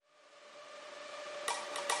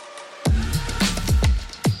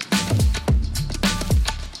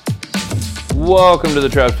Welcome to the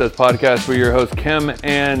Travel Test Podcast. We're your hosts, Kim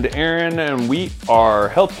and Aaron, and we are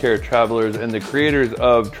healthcare travelers and the creators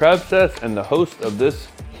of Travel Test and the host of this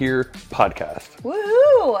here podcast.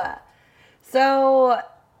 Woohoo! So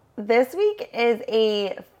this week is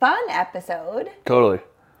a fun episode. Totally.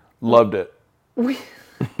 Loved it. We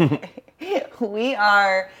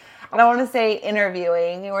are, I don't want to say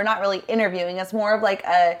interviewing. We're not really interviewing. It's more of like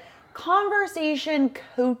a conversation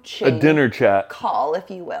coaching. A dinner chat. Call,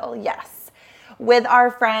 if you will. Yes. With our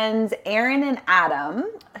friends Aaron and Adam,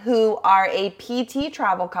 who are a PT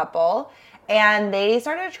travel couple, and they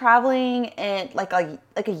started traveling in like a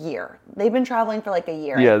year. They've been traveling for like a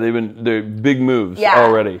year. Yeah, they're big moves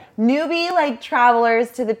already. Newbie like travelers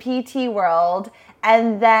to the PT world,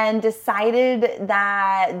 and then decided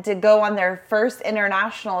that to go on their first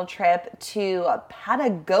international trip to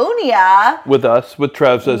Patagonia. With us, with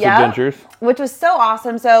Trav's Adventures. Which was so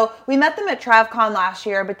awesome. So we met them at TravCon last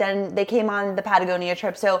year, but then they came on the Patagonia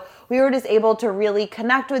trip. So we were just able to really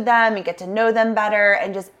connect with them and get to know them better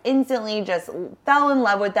and just instantly just fell in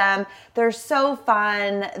love with them. They're so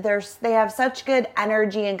fun. They have such good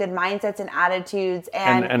energy and good mindsets and attitudes.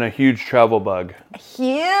 And a huge travel bug.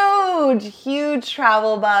 Huge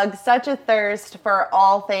travel bug. Such a thirst for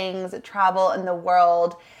all things travel in the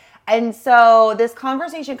world. And so this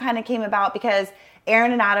conversation kind of came about because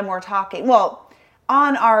Aaron and Adam were talking. Well,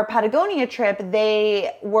 on our Patagonia trip,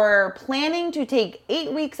 they were planning to take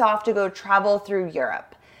 8 weeks off to go travel through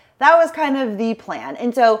Europe. That was kind of the plan.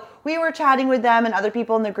 And so we were chatting with them and other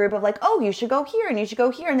people in the group of like, oh, you should go here and you should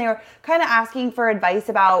go here. And they were kind of asking for advice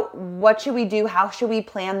about what should we do? How should we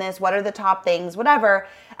plan this? What are the top things? Whatever.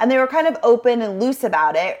 And they were kind of open and loose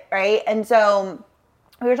about it, right? And so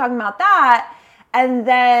we were talking about that. And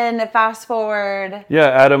then fast forward. Yeah,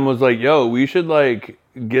 Adam was like, yo, we should like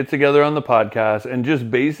get together on the podcast and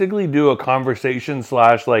just basically do a conversation /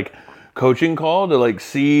 like coaching call to like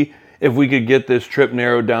see if we could get this trip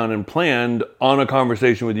narrowed down and planned on a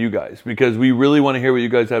conversation with you guys, because we really want to hear what you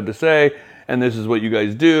guys have to say. And this is what you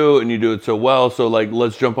guys do and you do it so well. So like,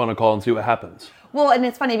 let's jump on a call and see what happens. Well, and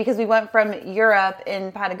it's funny because we went from Europe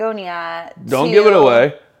in Patagonia Don't give it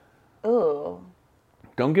away. Ooh.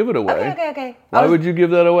 Don't give it away. Okay. Why would you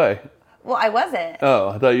give that away? Well, I wasn't. Oh,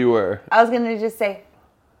 I thought you were. I was going to just say.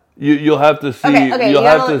 You'll have to see. Okay, you'll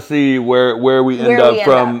have to see where we end up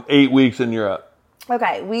from 8 weeks in Europe.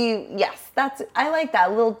 Okay, I like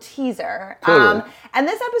that little teaser. Totally. And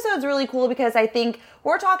this episode is really cool because I think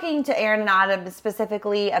we're talking to Aaron and Adam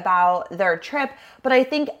specifically about their trip, but I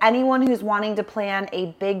think anyone who's wanting to plan a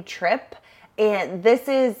big trip, and this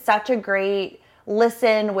is such a great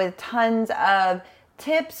listen with tons of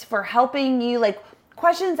tips for helping you, like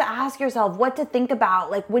questions to ask yourself, what to think about,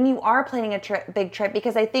 like when you are planning a big trip,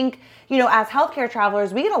 because I think, as healthcare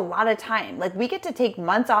travelers, we get a lot of time. Like we get to take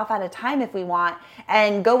months off at a time if we want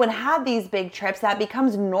and go and have these big trips. That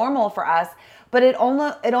becomes normal for us, but it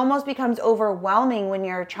almost becomes overwhelming when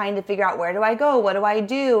you're trying to figure out, where do I go? What do I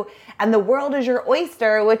do? And the world is your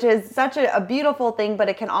oyster, which is such a beautiful thing, but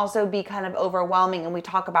it can also be kind of overwhelming. And we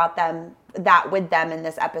talk about that with them in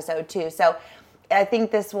this episode too. So I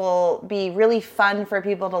think this will be really fun for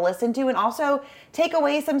people to listen to and also take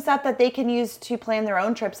away some stuff that they can use to plan their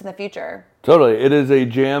own trips in the future. Totally. It is a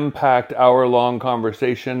jam-packed hour-long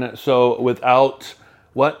conversation. So without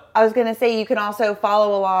what? I was going to say you can also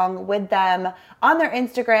follow along with them on their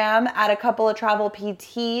Instagram at a couple of travel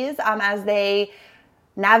PTs as they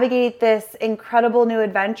navigate this incredible new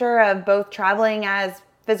adventure of both traveling as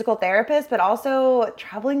physical therapist, but also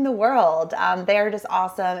traveling the world. They're just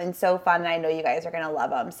awesome and so fun, and I know you guys are going to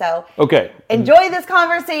love them. So okay, enjoy this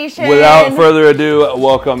conversation. Without further ado,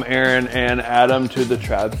 welcome Aaron and Adam to the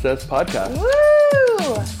Travel Test Podcast. Woo!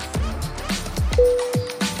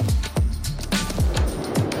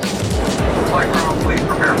 Please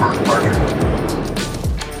prepare for departure.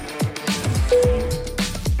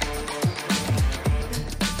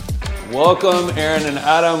 Welcome, Aaron and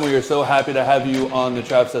Adam. We are so happy to have you on the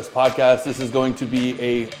Travel Test Podcast. This is going to be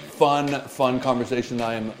a fun conversation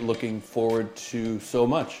I am looking forward to so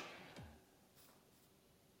much.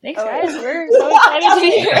 Thanks, guys. We're so excited to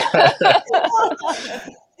be here.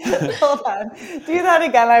 Hold on. Do that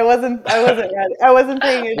again. I wasn't ready. I wasn't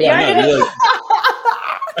paying attention.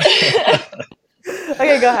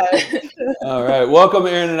 Okay, go ahead. All right. Welcome,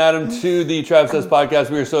 Aaron and Adam, to the Travel Test Podcast.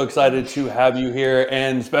 We are so excited to have you here,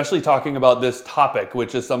 and especially talking about this topic,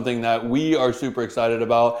 which is something that we are super excited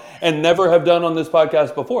about and never have done on this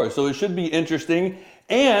podcast before. So it should be interesting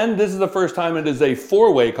And this is the first time it is a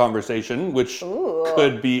four-way conversation, which Ooh.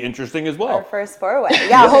 could be interesting as Our well. first four-way.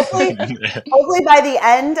 Yeah, hopefully by the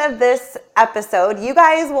end of this episode, you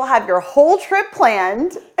guys will have your whole trip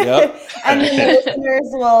planned. Yep. And then the listeners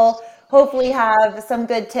will hopefully have some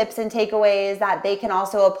good tips and takeaways that they can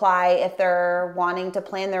also apply if they're wanting to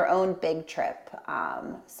plan their own big trip.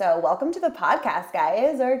 So welcome to the podcast,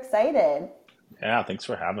 guys. We're excited. Yeah, thanks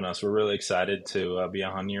for having us. We're really excited to be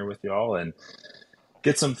on here with y'all and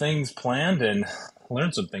get some things planned and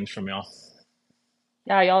learn some things from y'all.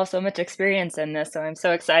 Yeah, y'all have so much experience in this, so I'm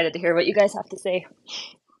so excited to hear what you guys have to say.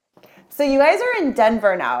 So you guys are in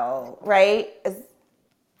Denver now, right?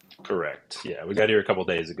 Correct. Yeah, we got here a couple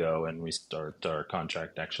days ago, and we start our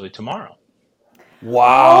contract actually tomorrow.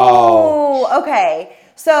 Wow. Oh, okay.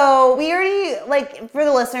 So we already, like, for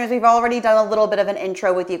the listeners, we've already done a little bit of an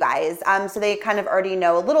intro with you guys. So they kind of already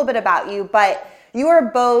know a little bit about you, but you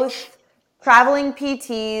are both traveling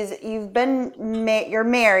PTs. You're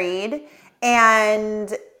married,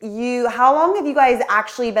 and how long have you guys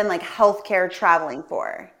actually been like healthcare traveling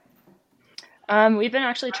for? We've been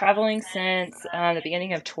actually traveling since the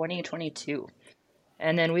beginning of 2022,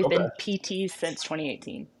 and then we've been PTs since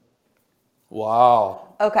 2018.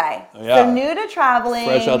 Wow. Okay. Yeah. So new to traveling.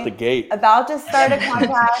 Fresh out the gate. About to start a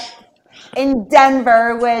contract in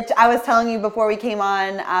Denver, which I was telling you before we came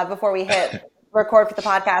on, before we hit record for the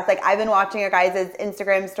podcast. Like, I've been watching your guys'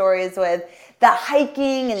 Instagram stories with the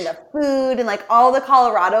hiking and the food and like all the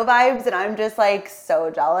Colorado vibes, and I'm just like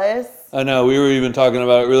so jealous. I know. We were even talking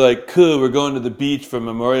about it. We were like, cool, we're going to the beach for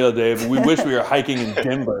Memorial Day, but we wish we were hiking in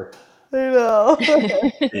Denver. I know.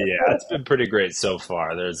 Yeah, it's been pretty great so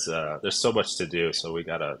far. There's so much to do, so we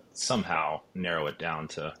gotta somehow narrow it down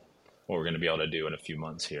to what we're gonna be able to do in a few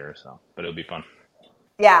months here. But it'll be fun.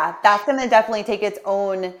 Yeah, that's gonna definitely take its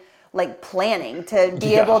own like planning to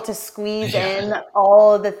be able to squeeze in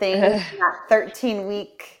all of the things in that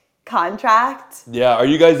 13-week contract. Yeah. Are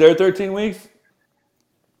you guys there 13 weeks?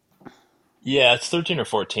 Yeah, it's 13 or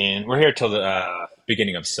 14. We're here till the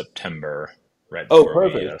beginning of September, right Oh, before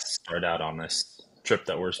we perfect. start out on this trip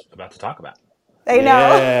that we're about to talk about. I know.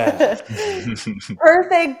 Yeah.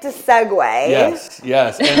 Perfect segue.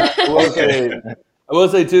 Yes. And I will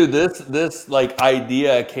say too, this like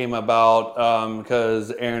idea came about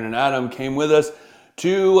because Aaron and Adam came with us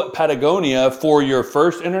to Patagonia for your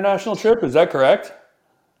first international trip. Is that correct?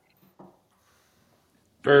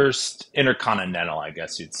 First intercontinental, I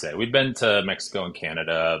guess you'd say. We've been to Mexico and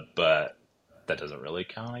Canada, but that doesn't really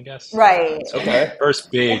count, I guess. Right. Okay. First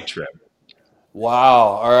big trip.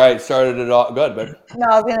 Wow. All right. Started it all good, but No,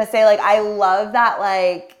 I was gonna say, like, I love that,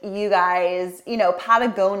 like, you guys,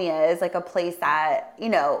 Patagonia is like a place that,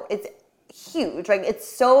 it's huge. Like, it's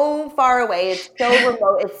so far away, it's so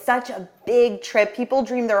remote, it's such a big trip. People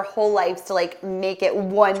dream their whole lives to like make it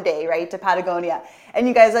one day, right, to Patagonia. And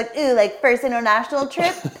you guys are like, ooh, like first international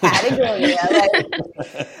trip, Patagonia.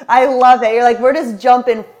 Like, I love it. You're like, we're just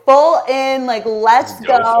jumping full in, like, let's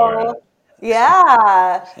Go for go. it.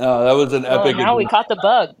 Yeah. no, that was an Well, epic. now we caught the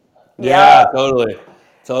bug. Yeah, totally.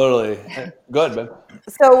 Good, man.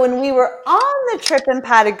 So when we were on the trip in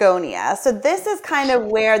Patagonia, so this is kind of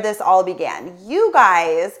where this all began. You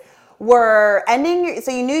guys were ending, so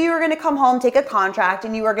you knew you were going to come home, take a contract,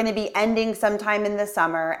 and you were going to be ending sometime in the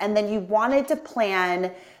summer, and then you wanted to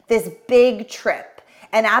plan this big trip.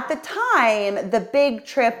 And at the time, the big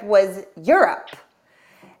trip was Europe.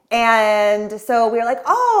 And so we were like,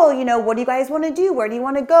 oh, what do you guys want to do? Where do you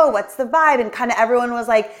want to go? What's the vibe? And kind of everyone was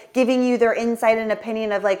like giving you their insight and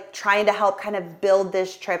opinion of like trying to help kind of build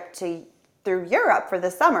this trip through Europe for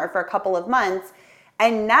the summer for a couple of months.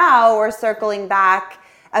 And now we're circling back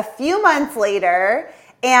a few months later,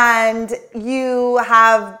 and you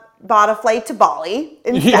have bought a flight to Bali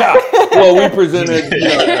instead. Yeah. Well, we presented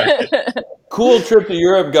cool trip to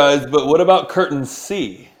Europe, guys, but what about Curtain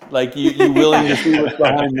C? Like, you willing to see what's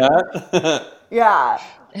behind that? Yeah.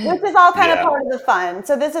 Which is all kind of Yeah. part of the fun.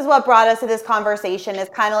 So this is what brought us to this conversation. Is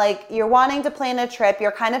kind of like you're wanting to plan a trip.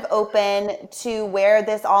 You're kind of open to where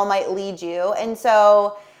this all might lead you. And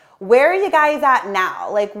so where are you guys at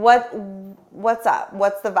now? Like, what's up?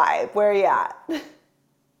 What's the vibe? Where are you at?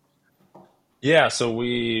 Yeah, so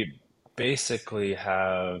we basically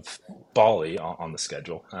have Bali on the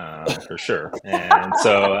schedule for sure, and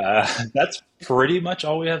so that's pretty much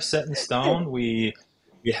all we have set in stone. We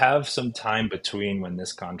have some time between when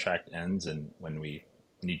this contract ends and when we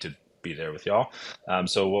need to be there with y'all.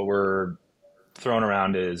 So what we're throwing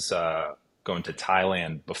around is going to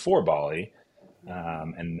Thailand before Bali,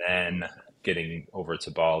 and then getting over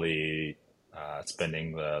to Bali,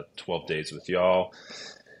 spending the 12 days with y'all.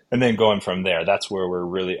 and then going from there, that's where we're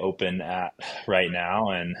really open at right now.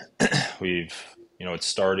 And we've, it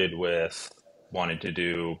started with wanting to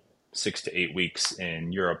do 6 to 8 weeks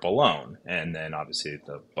in Europe alone. And then obviously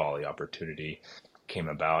the Bali opportunity came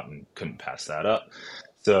about and couldn't pass that up.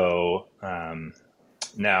 So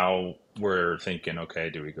now we're thinking, okay,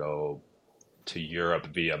 do we go to Europe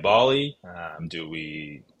via Bali? Do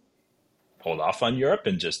we hold off on Europe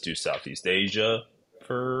and just do Southeast Asia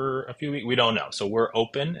for a few weeks? We don't know. So we're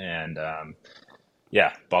open, and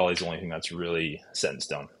yeah, Bali's the only thing that's really set in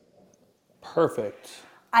stone. Perfect.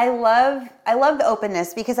 I love the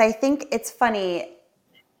openness because I think it's funny,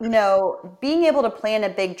 being able to plan a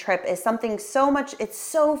big trip is something it's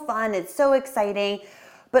so fun, it's so exciting,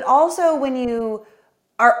 but also when you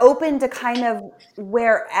are open to kind of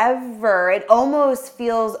wherever, it almost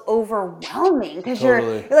feels overwhelming because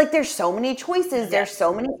Totally. you're like, there's so many choices, there's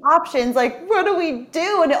so many options, like, what do we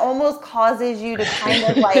do? And it almost causes you to kind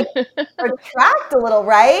of like retract a little,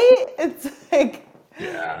 right? It's like,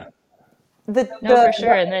 Yeah. No, for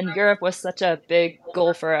sure. And then Europe was such a big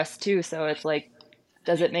goal for us too. So it's like,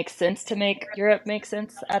 does it make sense to make Europe make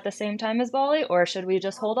sense at the same time as Bali, or should we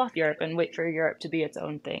just hold off Europe and wait for Europe to be its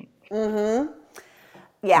own thing?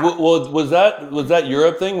 Yeah. Well, was that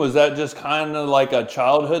Europe thing? Was that just kind of like a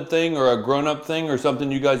childhood thing or a grown-up thing or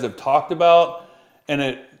something you guys have talked about?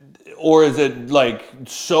 Or is it like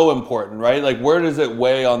so important, right? Like where does it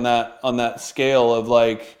weigh on that scale of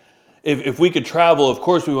like, if we could travel, of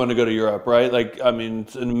course we want to go to Europe, right? Like, I mean,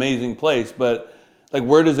 it's an amazing place, but like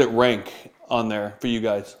where does it rank on there for you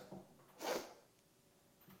guys?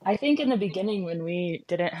 I think in the beginning, when we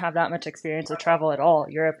didn't have that much experience with travel at all,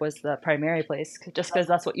 Europe was the primary place, just because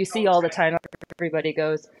that's what you see all the time. Everybody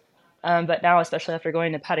goes. But now, especially after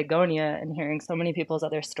going to Patagonia and hearing so many people's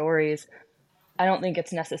other stories, I don't think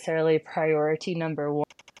it's necessarily priority number one.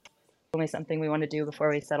 It's only something we want to do before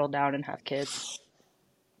we settle down and have kids.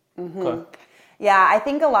 Okay. Yeah, I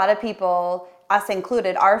think a lot of people, us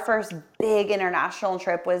included, our first big international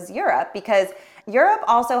trip was Europe because Europe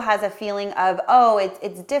also has a feeling of,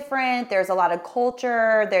 it's different. There's a lot of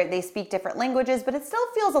culture. They speak different languages, but it still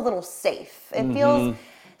feels a little safe. It feels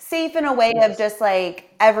safe in a way of just like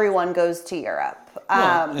everyone goes to Europe.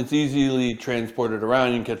 It's easily transported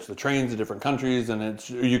around. You can catch the trains to different countries, and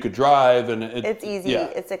you could drive, and it's easy. Yeah.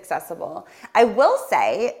 It's accessible. I will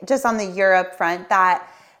say, just on the Europe front, that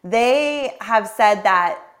they have said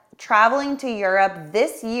that traveling to Europe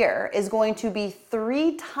this year is going to be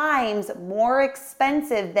 3 times more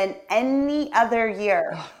expensive than any other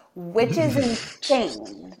year, which is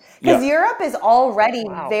insane. Because Europe is already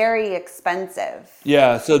very expensive.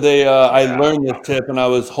 Yeah, so I learned this tip and I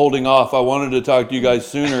was holding off. I wanted to talk to you guys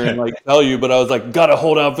sooner and like tell you, but I was like, gotta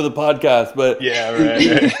hold out for the podcast. But Yeah,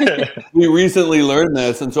 right. we recently learned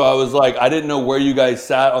this, and so I was like, I didn't know where you guys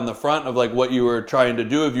sat on the front of like what you were trying to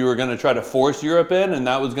do, if you were going to try to force Europe in, and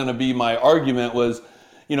that was going to be my argument was,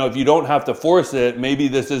 if you don't have to force it, maybe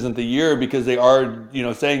this isn't the year because they are,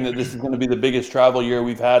 saying that this is going to be the biggest travel year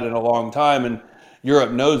we've had in a long time, and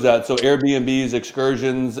Europe knows that. So Airbnbs,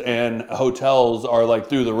 excursions, and hotels are like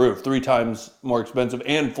through the roof, 3 times more expensive,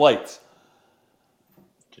 and flights.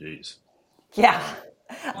 Jeez. Yeah.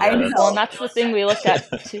 I know. Well, and that's the thing we looked at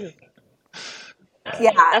too.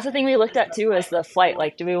 Yeah. That's the thing we looked at too, is the flight.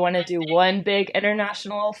 Like, do we want to do one big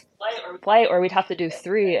international flight, or we'd have to do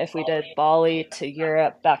 3 if we did Bali to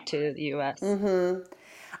Europe back to the US?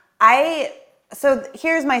 So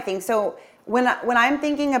here's my thing. So when I'm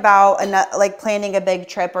thinking about like planning a big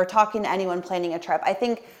trip or talking to anyone planning a trip, I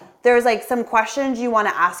think there's like some questions you want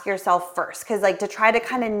to ask yourself first, because like to try to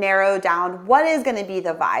kind of narrow down what is going to be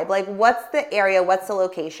the vibe, like what's the area, what's the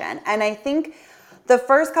location. And I think the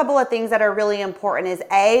first couple of things that are really important is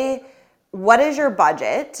what is your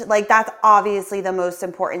budget? Like that's obviously the most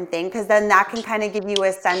important thing, because then that can kind of give you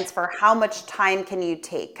a sense for how much time can you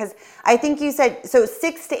take. Because I think you said, so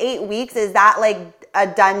 6 to 8 weeks, is that like a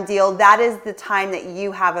done deal? That is the time that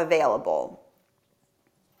you have available.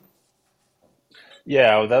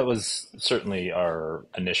 Yeah, well, that was certainly our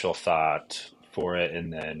initial thought for it.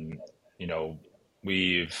 And then,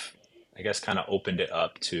 we've, I guess, kind of opened it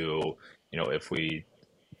up to, if we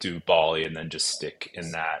do Bali and then just stick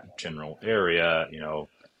in that general area,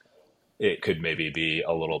 it could maybe be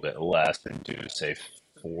a little bit less and do, say,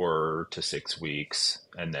 4 to 6 weeks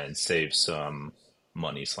and then save some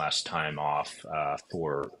money / time off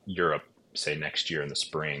for Europe, say next year in the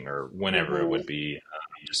spring or whenever it would be,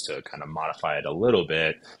 just to kind of modify it a little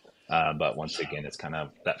bit. But once again, it's kind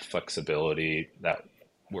of that flexibility that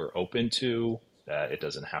we're open to, that it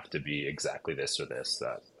doesn't have to be exactly this or this,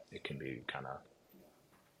 that it can be kind of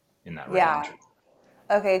in that range.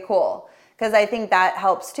 Okay, cool. Because I think that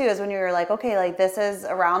helps too, is when you're like, okay, like this is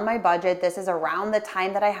around my budget, this is around the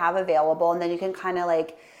time that I have available, and then you can kind of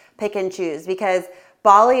like pick and choose, because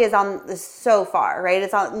Bali is so far, right?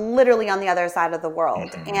 It's literally on the other side of the world,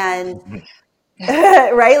 and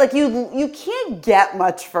right, like you can't get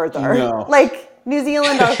much further. No. Like New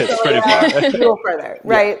Zealand, It's pretty Australia, far. a little further,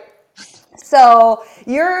 right? So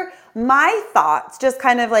my thoughts, just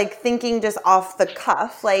kind of like thinking just off the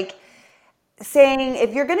cuff, like saying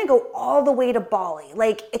if you're going to go all the way to Bali,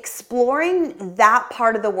 like exploring that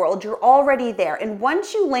part of the world, you're already there. And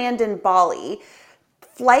once you land in Bali,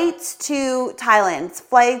 flights to Thailand,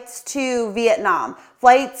 flights to Vietnam,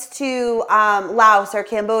 flights to Laos or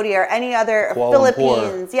Cambodia or any other, Kuala Lumpur.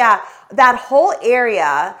 Philippines, yeah, that whole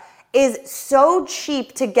area is so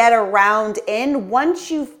cheap to get around in.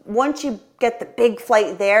 Once you get the big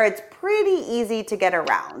flight there, it's pretty easy to get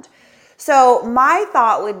around. So my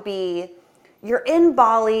thought would be, you're in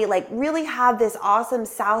Bali, like really have this awesome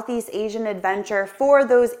Southeast Asian adventure for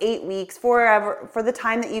those 8 weeks, for the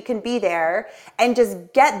time that you can be there, and just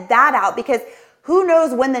get that out, because who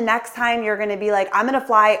knows when the next time you're going to be like, I'm going to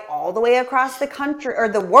fly all the way across the country or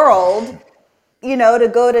the world, you know, to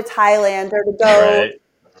go to Thailand or to go, Right.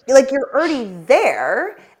 like you're already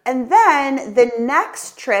there. And then the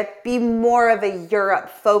next trip be more of a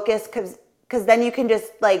Europe focus, because then you can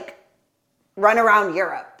just like run around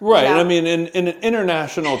Europe. Right. You know? I mean, in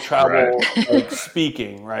international travel, like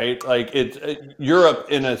speaking, right? Like Europe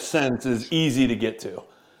in a sense is easy to get to.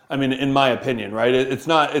 I mean, in my opinion, right? It's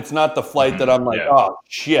not the flight that I'm like, Yeah. oh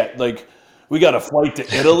shit, like we got a flight to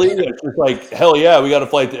Italy. It's just like, hell yeah, we got a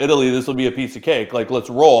flight to Italy. This will be a piece of cake. Like, let's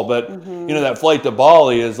roll. But you know, that flight to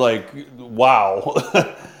Bali is like, wow.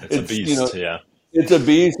 It's a beast. You know, Yeah. it's a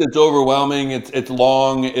beast. It's overwhelming. It's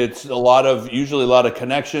long. It's usually a lot of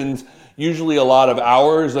connections. Usually a lot of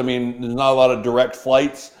hours. I mean, there's not a lot of direct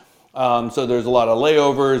flights, so there's a lot of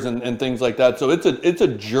layovers and things like that. So it's a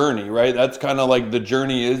journey, right? That's kind of like the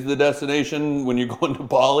journey is the destination when you go into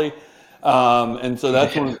Bali, and so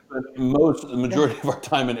that's when we spend the majority of our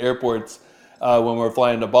time in airports when we're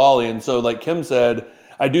flying to Bali. And so, like Kim said,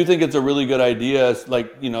 I do think it's a really good idea.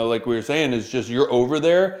 Like like we were saying, is just you're over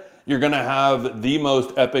there, you're gonna have the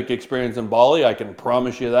most epic experience in Bali. I can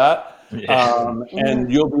promise you that. Yeah.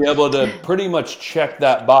 And you'll be able to pretty much check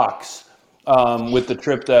that box with the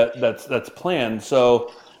trip that's planned.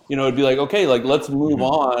 So, it'd be like, okay, like let's move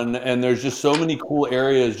on. And there's just so many cool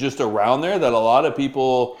areas just around there that a lot of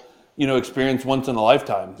people, experience once in a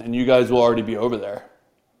lifetime. And you guys will already be over there.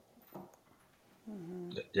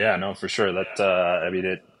 Yeah, no, for sure. I mean,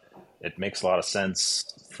 it makes a lot of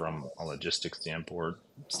sense from a logistics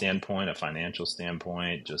standpoint, a financial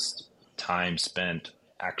standpoint, just time spent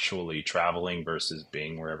actually traveling versus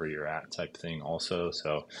being wherever you're at type thing also.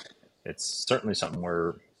 So it's certainly something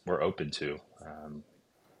we're open to.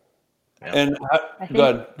 Yeah. And I think-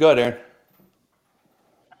 go ahead, Aaron.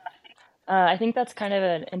 I think that's kind of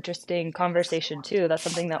an interesting conversation too. That's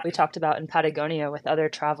something that we talked about in Patagonia with other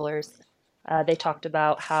travelers. They talked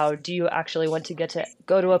about how, do you actually want to get to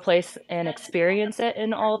go to a place and experience it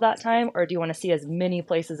in all of that time, or do you want to see as many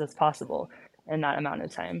places as possible in that amount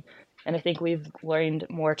of time? And I think we've learned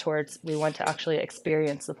more towards, we want to actually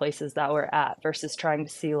experience the places that we're at versus trying to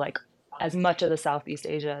see like as much of the Southeast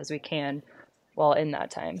Asia as we can while in that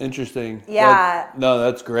time. Interesting. Yeah.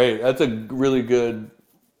 That's great. That's a really good.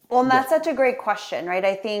 Well, and that's such a great question, right?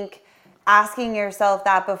 I think asking yourself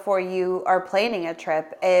that before you are planning a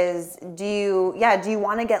trip is, do you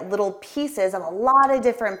want to get little pieces of a lot of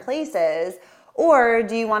different places, or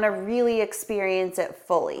do you want to really experience it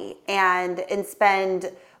fully and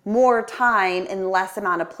spend more time in less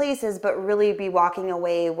amount of places, but really be walking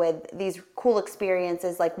away with these cool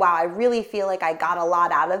experiences like, wow, I really feel like I got a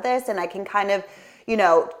lot out of this and I can kind of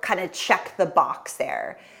check the box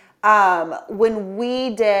there. When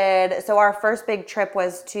we did, so our first big trip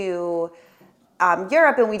was to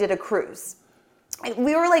Europe, and we did a cruise.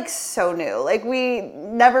 We were like so new, like we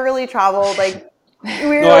never really traveled, like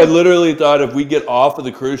I literally thought if we get off of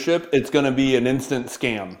the cruise ship, it's going to be an instant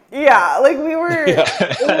scam. Yeah, like we were.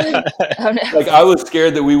 Oh, no. Like I was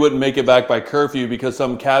scared that we wouldn't make it back by curfew because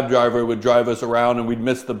some cab driver would drive us around and we'd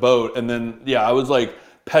miss the boat. And then, I was like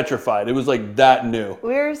petrified. It was like that new.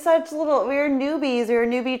 We were newbies. We were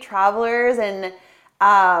newbie travelers, and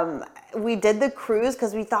we did the cruise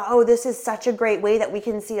because we thought, oh, this is such a great way that we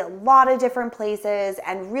can see a lot of different places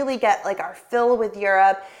and really get like our fill with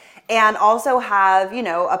Europe, and also have,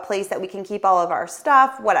 a place that we can keep all of our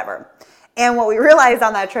stuff, whatever. And what we realized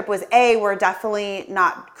on that trip was, we're definitely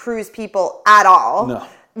not cruise people at all. No.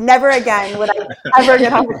 never again would I ever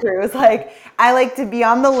get on a cruise. Like, I like to be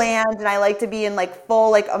on the land and I like to be in like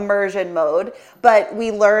full like immersion mode. But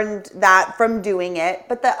we learned that from doing it.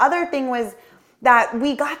 But the other thing was that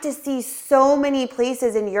we got to see so many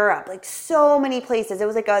places in Europe, like so many places. It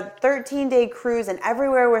was like a 13-day cruise and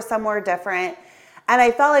everywhere was somewhere different. And I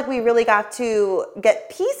felt like we really got to get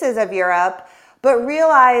pieces of Europe, but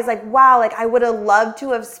realize like, wow, like I would have loved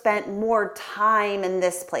to have spent more time in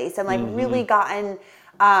this place and like really gotten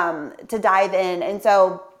to dive in. And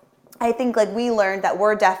so I think like we learned that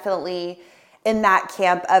we're definitely in that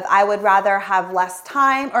camp of I would rather have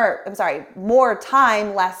more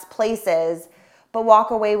time, less places, but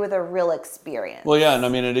walk away with a real experience. Well, yeah, and I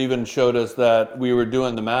mean, it even showed us that we were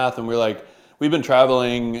doing the math, and we're like, we've been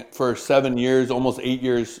traveling for 7 years, almost 8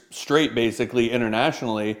 years straight, basically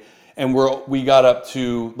internationally, and we got up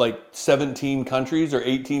to like 17 countries or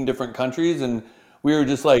 18 different countries, and we were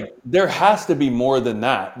just like, there has to be more than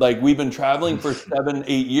that. Like, we've been traveling for 7,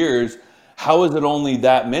 8 years. How is it only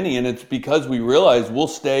that many? And it's because we realize we'll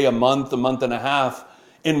stay a month and a half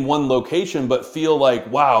in one location, but feel like,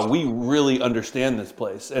 wow, we really understand this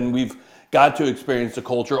place. And we've got to experience the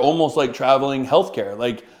culture, almost like traveling healthcare.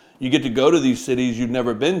 Like, you get to go to these cities you've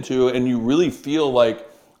never been to, and you really feel like,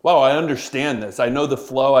 wow, I understand this. I know the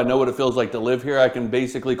flow. I know what it feels like to live here. I can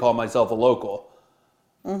basically call myself a local.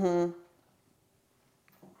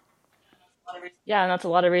 Yeah, and that's a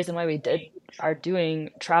lot of reason why we are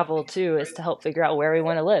doing travel too, is to help figure out where we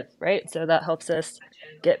want to live, right? So that helps us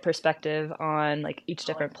get perspective on like each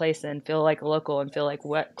different place and feel like a local and feel like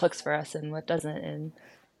what clicks for us and what doesn't, and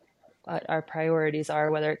what our priorities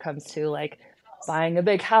are, whether it comes to like buying a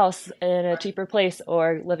big house in a cheaper place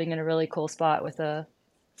or living in a really cool spot with a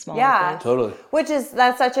smaller place. Totally.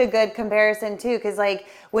 That's such a good comparison too, because like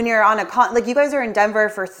when you're on like you guys are in Denver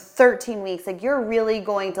for 13 weeks, like you're really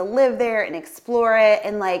going to live there and explore it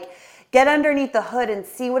and like get underneath the hood and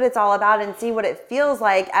see what it's all about and see what it feels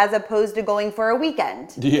like, as opposed to going for a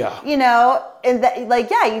weekend. Yeah. You know, and like,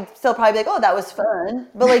 yeah, you'd still probably be like, oh, that was fun.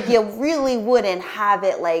 But like, you really wouldn't have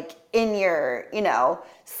it like in your,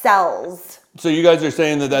 cells. So you guys are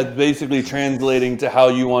saying that that's basically translating to how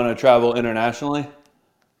you want to travel internationally?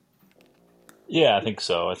 Yeah, I think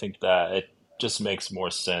so. I think that it just makes more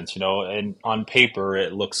sense, and on paper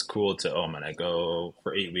it looks cool I'm gonna go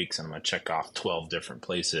for 8 weeks and I'm gonna check off 12 different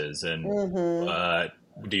places. And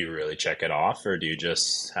do you really check it off, or do you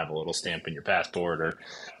just have a little stamp in your passport or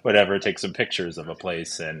whatever, take some pictures of a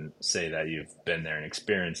place and say that you've been there and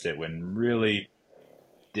experienced it, when really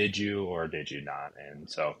did you or did you not? And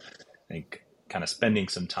so I think kind of spending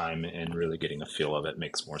some time and really getting a feel of it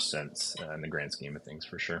makes more sense in the grand scheme of things,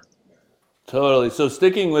 for sure. Totally. So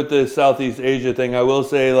sticking with this Southeast Asia thing, I will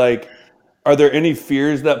say, like, are there any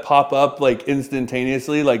fears that pop up like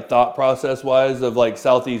instantaneously, like thought process wise, of like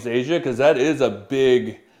Southeast Asia? Because that is a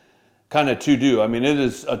big kind of to-do. I mean, it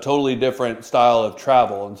is a totally different style of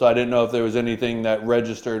travel. And so I didn't know if there was anything that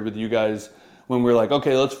registered with you guys when we were like,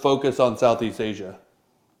 okay, let's focus on Southeast Asia.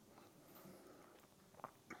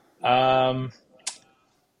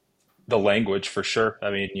 The language, for sure. I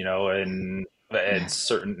mean, in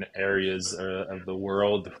certain areas of the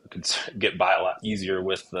world, we can get by a lot easier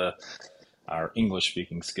with our English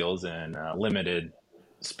speaking skills and limited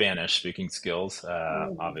Spanish speaking skills.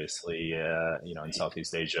 Obviously, in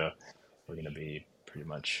Southeast Asia, we're going to be pretty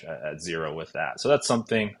much at zero with that. So that's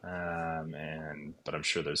something. But I'm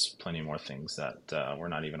sure there's plenty more things that we're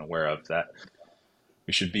not even aware of that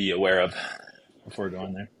we should be aware of before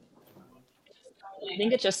going there. I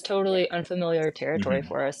think it's just totally unfamiliar territory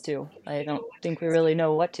for us too. I don't think we really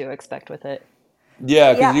know what to expect with it.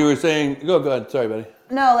 Yeah, because you were saying, go ahead. Sorry, buddy.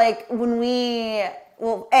 No, like when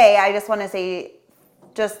I just want to say,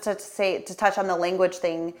 to touch on the language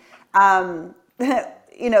thing, going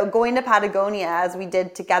to Patagonia as we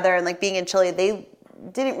did together and like being in Chile, they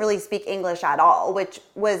didn't really speak English at all, which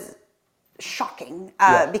was shocking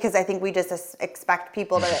because I think we just expect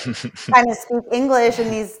people to kind of speak English in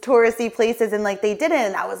these touristy places, and like they didn't.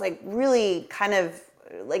 And that was like really kind of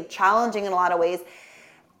like challenging in a lot of ways.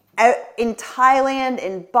 In Thailand,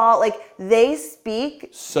 in Bali, like they speak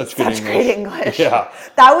such great English. Yeah,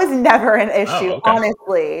 that was never an issue,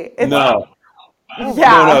 honestly. No.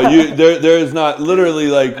 Yeah. No. There is not, literally,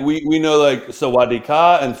 like we know like Sawadee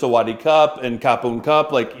Ka and Sawadee Cup and Kapun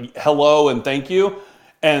Cup, like hello and thank you.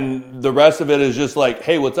 And the rest of it is just like,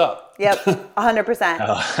 hey, what's up? Yep,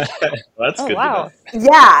 100%. That's good. Wow. To know.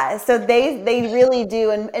 Yeah, so they really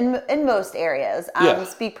do in most areas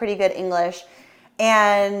speak pretty good English.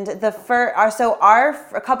 And a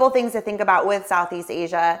couple things to think about with Southeast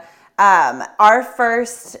Asia. Our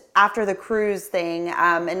first, after the cruise thing,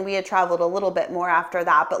 and we had traveled a little bit more after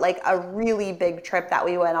that, but like a really big trip that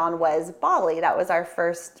we went on was Bali. That was our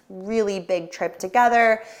first really big trip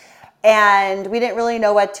together. And we didn't really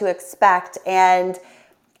know what to expect. And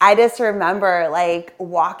I just remember like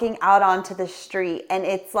walking out onto the street, and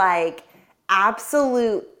it's like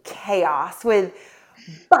absolute chaos with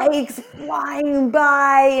bikes flying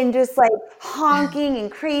by and just like honking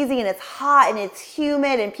and crazy, and it's hot and it's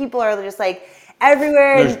humid and people are just like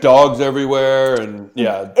everywhere. There's dogs everywhere, and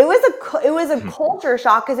yeah. It was a culture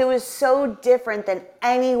shock because it was so different than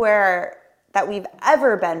anywhere that we've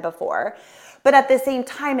ever been before. But at the same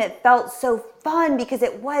time, it felt so fun because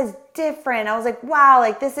it was different. I was like, wow,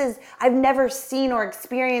 like I've never seen or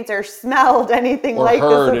experienced or smelled anything Or like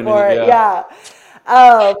heard this before. anything, Yeah.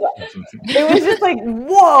 It was just like,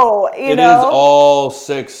 whoa, you It know? is all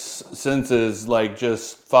six senses, like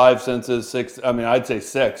just five senses, six. I mean, I'd say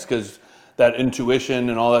six, because that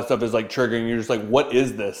intuition and all that stuff is like triggering. You're just like, what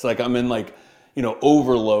is this? Like I'm in like,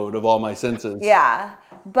 overload of all my senses. Yeah.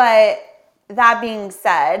 But that being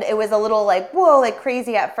said, it was a little like, whoa, like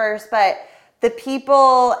crazy at first, but the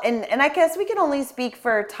people, and I guess we can only speak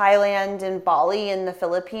for Thailand and Bali and the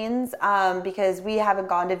Philippines, because we haven't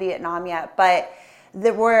gone to Vietnam yet, but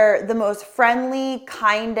they were the most friendly,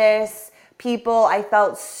 kindest people. I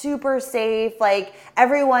felt super safe. Like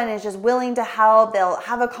everyone is just willing to help. They'll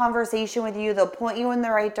have a conversation with you. They'll point you in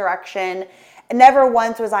the right direction. And never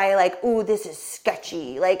once was I like, ooh, this is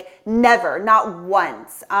sketchy. Like never, not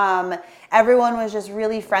once. Everyone was just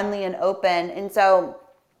really friendly and open. And so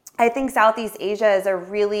I think Southeast Asia is a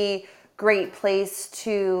really great place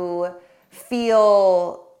to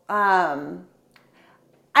feel,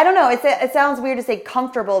 I don't know, it sounds weird to say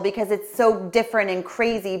comfortable because it's so different and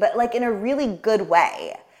crazy, but like in a really good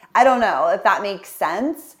way. I don't know if that makes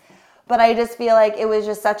sense, but I just feel like it was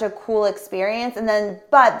just such a cool experience. And then,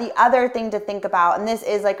 but the other thing to think about, and this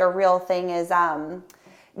is like a real thing, is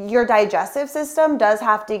your digestive system does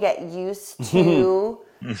have to get used to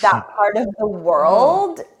that part of the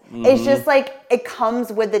world. Mm-hmm. It's just like, it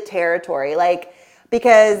comes with the territory. Like,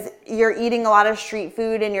 because you're eating a lot of street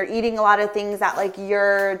food and you're eating a lot of things that like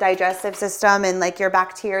your digestive system and like your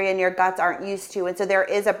bacteria and your guts aren't used to. And so there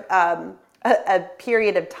is a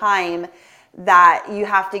period of time that you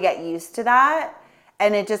have to get used to that.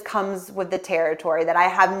 And it just comes with the territory that I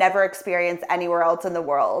have never experienced anywhere else in the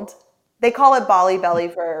world. They call it Bali belly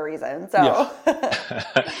for a reason. So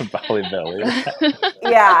yeah. Bali belly.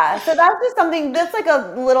 Yeah. So that's just something that's like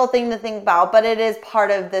a little thing to think about, but it is part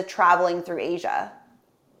of the traveling through Asia.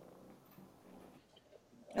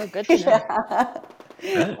 Oh, good to know.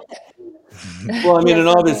 Yeah. Well, I mean, and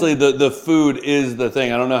obviously the food is the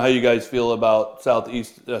thing. I don't know how you guys feel about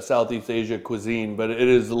Southeast Asia cuisine, but it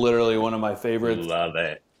is literally one of my favorites. Love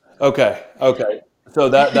it. Okay. So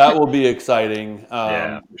that will be exciting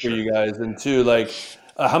Yeah, for sure. you guys. And two, like,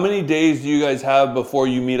 how many days do you guys have before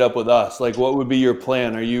you meet up with us? Like, what would be your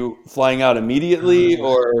plan? Are you flying out immediately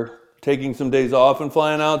or taking some days off and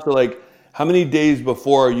flying out? So, like, how many days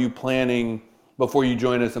before are you planning before you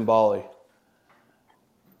join us in Bali?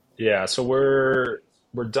 Yeah, so we're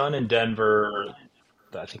done in Denver.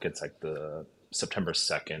 I think it's like the September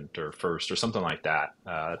 2nd or 1st or something like that,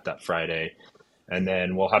 that Friday. And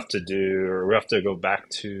then we have to go back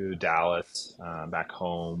to Dallas, back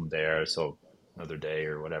home there. So another day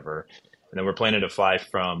or whatever. And then we're planning to fly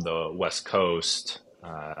from the West Coast.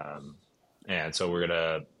 And so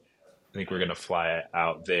I think we're gonna fly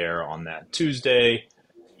out there on that Tuesday,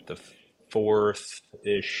 the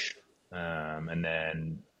 4th-ish. And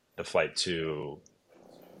then the flight to,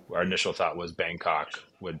 our initial thought was Bangkok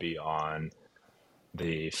would be on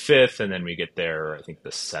the 5th, and then we get there, I think, the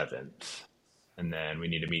 7th. And then we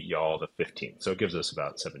need to meet y'all the 15th. So it gives us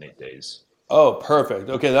about 7-8 days. Oh, perfect.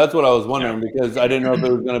 Okay, that's what I was wondering because I didn't know if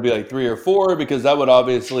it was going to be like 3 or 4 because that would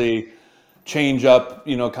obviously change up,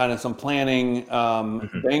 kind of some planning.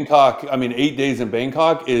 Bangkok, I mean, 8 days in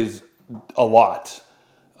Bangkok is a lot.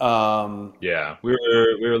 Yeah, we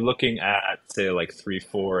were looking at say like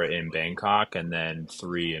 3-4 in Bangkok and then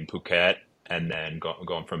 3 in Phuket and then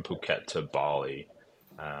going from Phuket to Bali.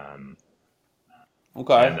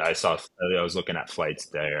 Okay. And I was looking at flights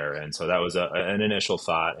there, and so that was an initial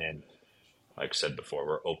thought. And like I said before,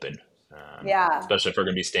 we're open, Yeah. especially if we're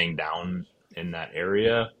going to be staying down in that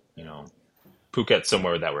area. Phuket's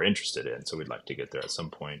somewhere that we're interested in, so we'd like to get there at some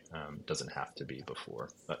point. Doesn't have to be before,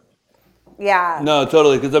 but. Yeah. No,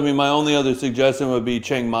 totally. Because I mean, my only other suggestion would be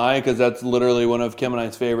Chiang Mai, because that's literally one of Kim and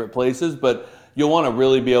I's favorite places. But you'll want to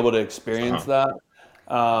really be able to experience that.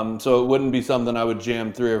 So it wouldn't be something I would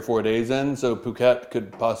jam 3 or 4 days in. So Phuket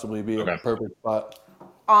could possibly be a perfect spot.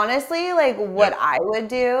 honestly, like what I would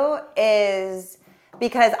do is,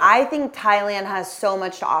 because I think Thailand has so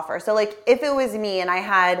much to offer. So like if it was me and I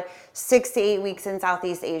had 6 to 8 weeks in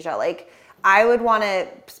Southeast Asia, like I would want to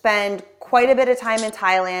spend quite a bit of time in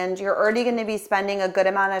Thailand. You're already going to be spending a good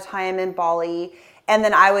amount of time in Bali. And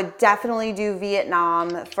then I would definitely do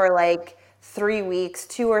Vietnam for like 3 weeks,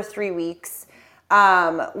 2 or 3 weeks,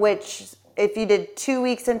 which if you did 2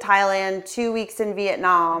 weeks in Thailand, 2 weeks in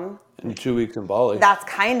Vietnam, And 2 weeks in Bali. that's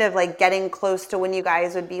kind of like getting close to when you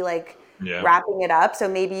guys would be like wrapping it up. So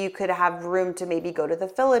maybe you could have room to maybe go to the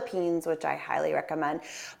Philippines, which I highly recommend.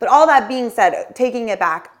 But all that being said, taking it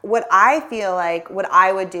back, what I feel like what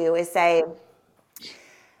I would do is say,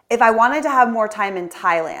 if I wanted to have more time in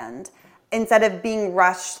Thailand, instead of being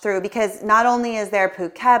rushed through, because not only is there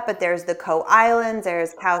Phuket, but there's the Ko Islands,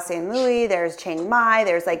 there's Khao Samui, there's Chiang Mai,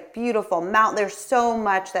 there's like beautiful mountains. There's so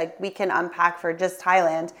much that we can unpack for just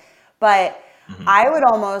Thailand. But I would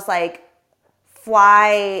almost like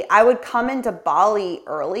I would come into Bali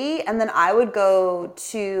early and then I would go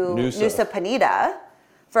to Nusa Penida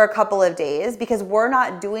for a couple of days, because we're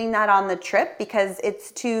not doing that on the trip because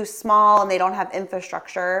it's too small and they don't have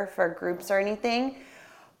infrastructure for groups or anything.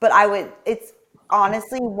 But it's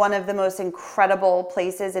honestly one of the most incredible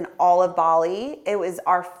places in all of Bali. It was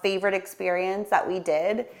our favorite experience that we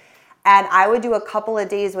did. And I would do a couple of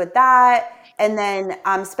days with that and then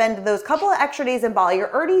spend those couple of extra days in Bali.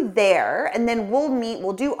 You're already there. And then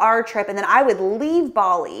we'll do our trip. And then I would leave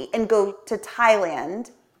Bali and go to Thailand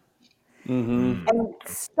and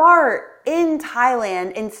start in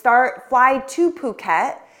Thailand and fly to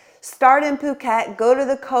Phuket. Start in Phuket, go to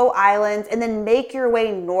the Ko Islands, and then make your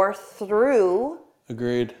way north through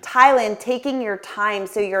Thailand, taking your time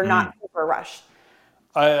so you're not super rushed.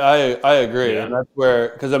 I agree. And that's where,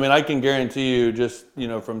 because I mean, I can guarantee you just,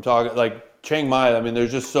 from talking, like Chiang Mai, I mean,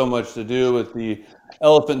 there's just so much to do with the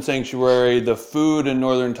elephant sanctuary. The food in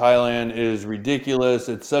northern Thailand is ridiculous.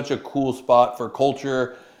 It's such a cool spot for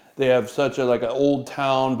culture. They have such an old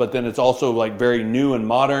town, but then it's also like very new and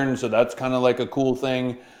modern. So that's kind of like a cool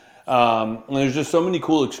thing. And there's just so many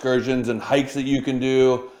cool excursions and hikes that you can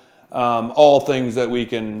do, all things that we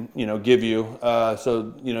can, give you.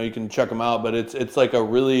 So, you can check them out, but it's like a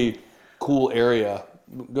really cool area.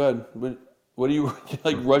 Good. What are you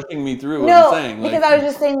like rushing me through? What I'm saying? Because I was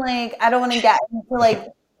just saying, like, I don't want to get into like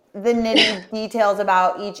the nitty details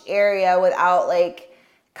about each area without like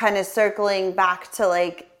kind of circling back to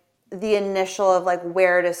like the initial of like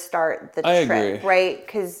where to start the trip, agree. right?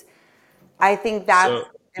 Because I think that's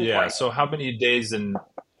important. So how many days in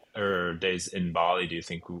Bali do you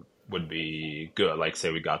think would be good? Like,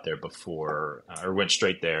 say we got there before, or went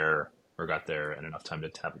straight there, or got there in enough time to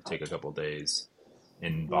take a couple of days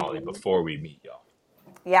in Bali before we meet y'all.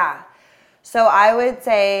 Yeah. So I would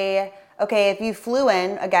say, okay, if you flew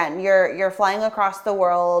in, again, you're flying across the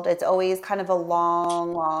world. It's always kind of a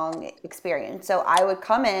long experience. So I would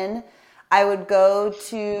come in, I would go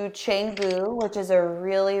to Canggu, which is a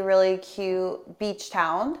really, really cute beach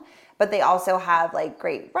town, but they also have like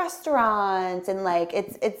great restaurants and like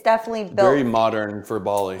it's definitely built very modern for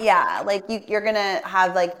Bali. Yeah, like you're gonna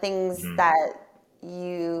have like things that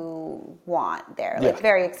you want there, like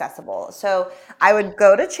very accessible. So I would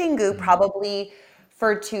go to Canggu probably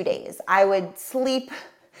for 2 days. I would sleep.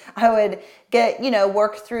 I would get,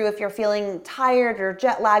 work through if you're feeling tired or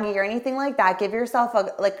jet laggy or anything like that. Give yourself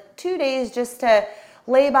like 2 days just to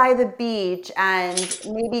lay by the beach and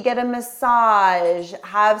maybe get a massage,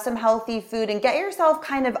 have some healthy food, and get yourself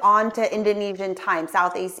kind of onto Indonesian time,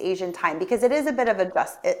 Southeast Asian time, because it is a bit of an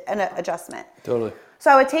adjustment. Totally. So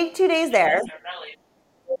I would take 2 days there.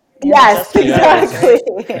 Yes, exactly.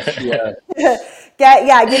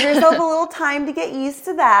 Give yourself a little time to get used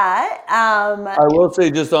to that. I will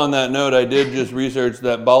say, just on that note, I did just research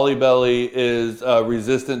that Bali Belly is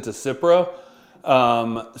resistant to Cipro.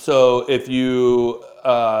 So if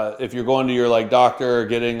you're going to your like doctor or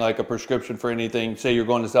getting like a prescription for anything, say you're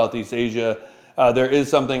going to Southeast Asia, there is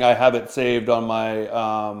something, I have it saved on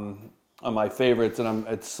my favorites, and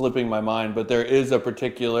it's slipping my mind, but there is a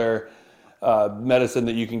particular medicine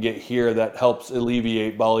that you can get here that helps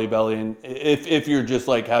alleviate Bali Belly. And if you're just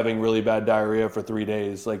like having really bad diarrhea for 3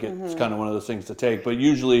 days, like it's kind of one of those things to take. But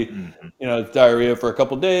usually, it's diarrhea for a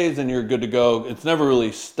couple of days and you're good to go. It's never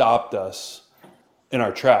really stopped us in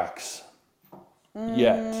our tracks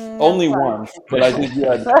yet. Only once, but I think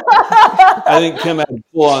I think Kim had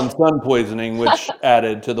full-on sun poisoning, which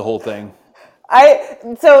added to the whole thing.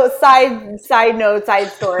 Side note,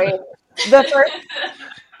 side story.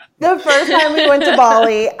 The first time we went to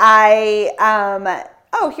Bali,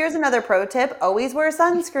 here's another pro tip. Always wear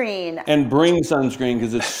sunscreen. And bring sunscreen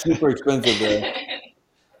because it's super expensive there.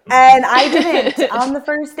 And I didn't on the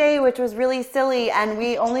first day, which was really silly. And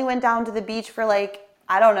we only went down to the beach for like,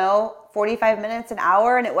 I don't know, 45 minutes, an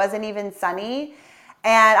hour, and it wasn't even sunny.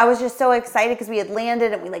 And I was just so excited because we had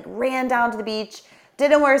landed and we like ran down to the beach.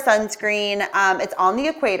 Didn't wear sunscreen. It's on the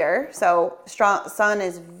equator, so strong sun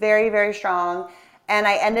is very, very strong. And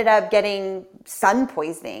I ended up getting sun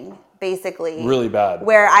poisoning, basically. Really bad.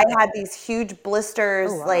 Where I had these huge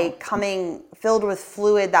blisters, like coming filled with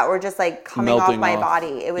fluid that were just like coming Melting off my off.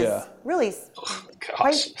 body. It was Yeah. really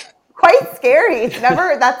Gosh. quite scary. It's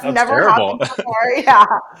never that's never terrible. happened before. Yeah.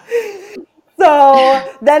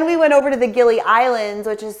 So then we went over to the Gili Islands,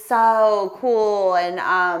 which is so cool,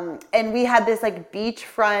 and we had this like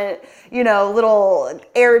beachfront, little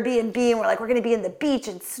Airbnb, and we're like, we're gonna be in the beach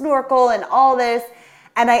and snorkel and all this.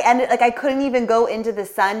 And I couldn't even go into the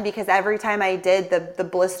sun because every time I did, the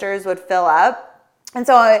blisters would fill up. And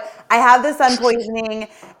so I have the sun poisoning,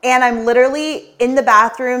 and I'm literally in the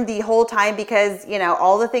bathroom the whole time because,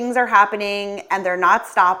 all the things are happening and they're not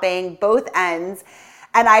stopping, both ends.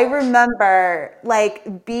 And I remember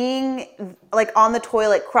like being like on the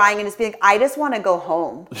toilet crying and just being like, I just want to go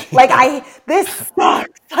home. Like this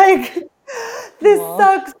sucks. Like this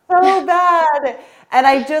sucks so bad. And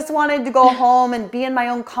I just wanted to go home and be in my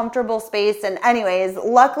own comfortable space. And anyways,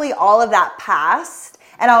 luckily all of that passed.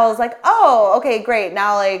 And I was like, oh, okay, great.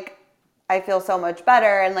 Now like I feel so much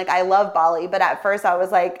better. And like I love Bali. But at first I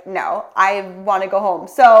was like, no, I want to go home.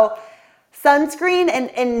 So sunscreen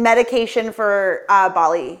and medication for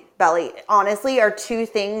belly, honestly, are two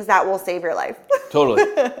things that will save your life. Totally.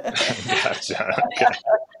 Gotcha.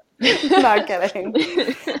 Okay. Not kidding.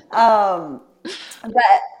 But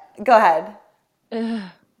go ahead.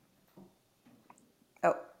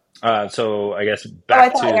 Oh. So I guess I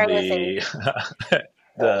back thought to you were gonna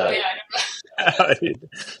the Oh, yeah, I She's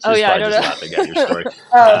probably don't just know. laughing at your story.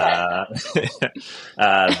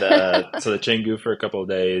 So the Canggu for a couple of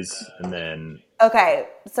days, and then Okay,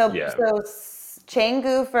 so Yeah.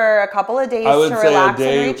 Canggu for a couple of days I would to say a relax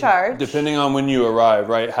day, and recharge. depending on when you arrive,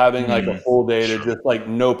 right? Having like a full day to just like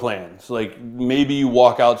no plans. Like maybe you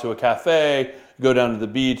walk out to a cafe, go down to the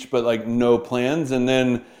beach, but like no plans, and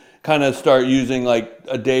then kind of start using like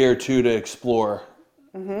a day or two to explore.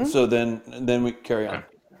 So then we carry on.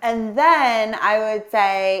 And then I would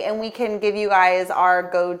say, and we can give you guys our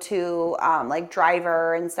go-to like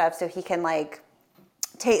driver and stuff, so he can like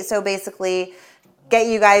basically get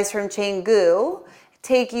you guys from Canggu,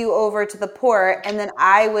 take you over to the port, and then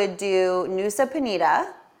I would do Nusa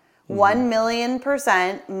Penida,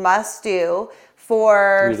 1,000,000% must do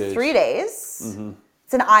for 3 days.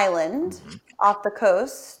 It's an island off the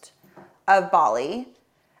coast of Bali.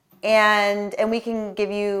 And we can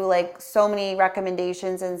give you like so many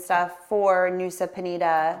recommendations and stuff for Nusa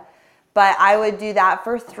Penida, but I would do that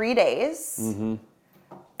for 3 days,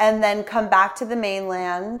 and then come back to the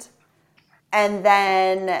mainland, and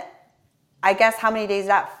then I guess how many days is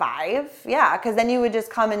that? 5? Yeah, because then you would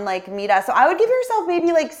just come and like meet us. So I would give yourself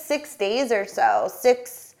maybe like 6 days or so,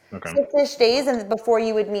 six-ish days, and before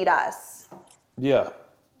you would meet us. Yeah,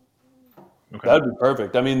 okay. that'd be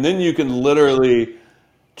perfect. I mean, then you can literally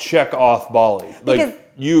check off Bali. Like Because-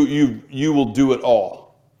 you will do it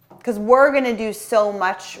all. Because we're going to do so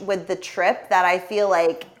much with the trip that I feel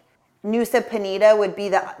like Nusa Penida would be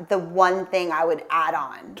the one thing I would add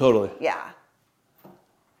on. Totally. Yeah.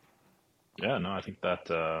 Yeah, no, I think that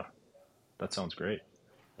sounds great.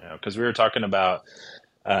 Yeah, because we were talking about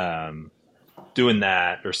doing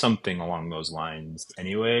that or something along those lines,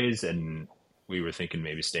 anyways, and we were thinking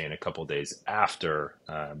maybe staying a couple days after.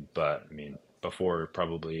 But I mean, before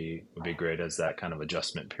probably would be great as that kind of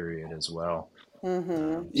adjustment period as well.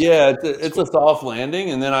 Yeah, it's a soft landing,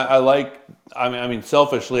 and then I mean,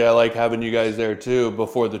 selfishly, I like having you guys there too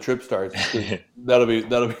before the trip starts. 'Cause that'll be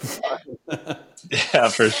fun. Yeah,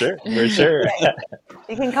 for sure, for sure.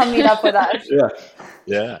 You can come meet up with us. Yeah.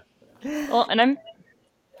 Yeah. Well, and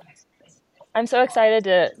I'm so excited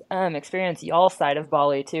to experience y'all's side of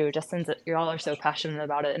Bali too, just since y'all are so passionate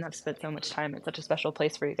about it and have spent so much time. It's such a special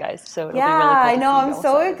place for you guys. So it'll be really cool I to know. see I'm y'all's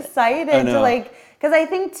so side of it. excited I to know. like, because I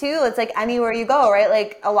think too, it's like anywhere you go, right?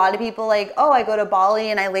 Like a lot of people like, oh, I go to Bali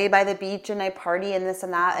and I lay by the beach and I party and this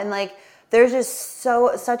and that. And like, there's just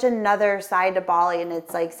such another side to Bali. And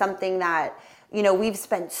it's like something that, we've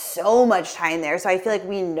spent so much time there. So I feel like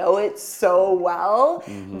we know it so well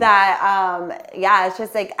that, it's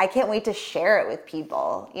just like, I can't wait to share it with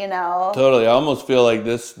people, Totally. I almost feel like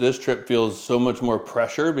this trip feels so much more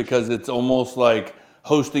pressure because it's almost like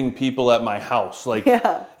hosting people at my house. Like,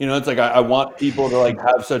 it's like I want people to like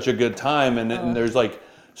have such a good time, and there's like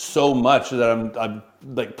so much that I'm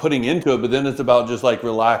like putting into it, but then it's about just like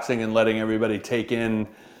relaxing and letting everybody take in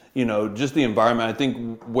just the environment. I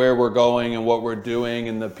think where we're going and what we're doing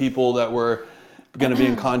and the people that we're going to be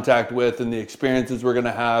in contact with and the experiences we're going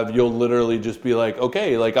to have, you'll literally just be like,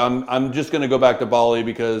 okay, like I'm just going to go back to Bali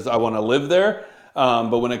because I want to live there.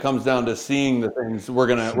 But when it comes down to seeing the things, we're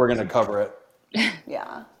gonna cover it.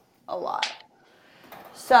 Yeah, a lot.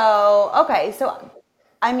 So, okay, so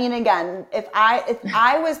I mean, again, if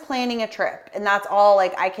I was planning a trip, and that's all,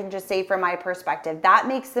 like, I can just say from my perspective, that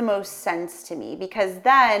makes the most sense to me, because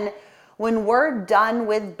then when we're done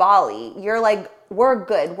with Bali, you're like, we're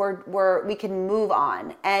good, we can move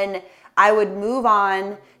on. And I would move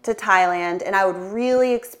on to Thailand, and I would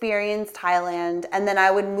really experience Thailand, and then I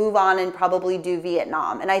would move on and probably do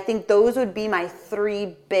Vietnam. And I think those would be my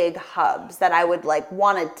 3 big hubs that I would like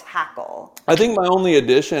want to tackle. I think my only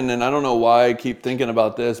addition, and I don't know why I keep thinking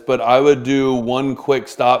about this, but I would do one quick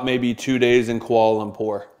stop, maybe 2 days in Kuala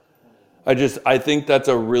Lumpur. I think that's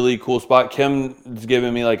a really cool spot. Kim's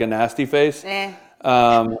giving me like a nasty face.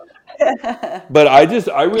 But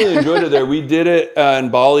I really enjoyed it there. We did it in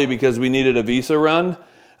Bali because we needed a visa run.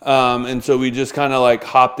 And so we just kind of like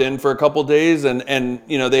hopped in for a couple days, and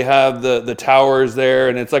they have the towers there,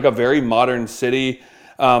 and it's like a very modern city.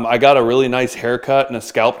 I got a really nice haircut and a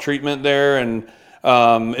scalp treatment there, and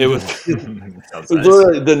it was,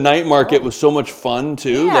 the night market was so much fun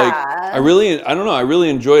too. Yeah. Like I really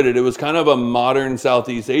enjoyed it. It was kind of a modern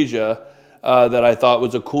Southeast Asia that I thought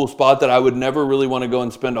was a cool spot that I would never really want to go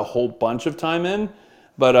and spend a whole bunch of time in.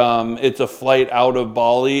 But it's a flight out of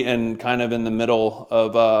Bali and kind of in the middle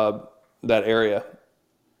of that area.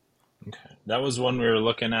 Okay. That was one we were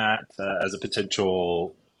looking at as a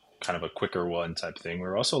potential kind of a quicker one type thing. We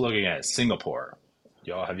were also looking at Singapore.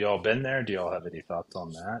 Have y'all been there? Do y'all have any thoughts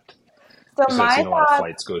on that? So Because I've seen a lot of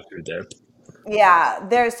flights go through there.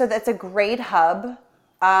 Yeah, so that's a great hub.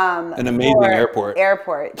 An amazing airport.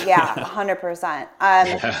 Airport, yeah, 100%.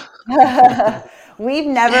 Yeah. We've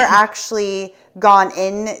never actually gone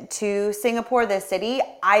into Singapore, the city.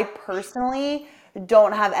 I personally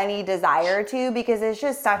don't have any desire to, because it's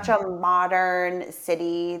just such a modern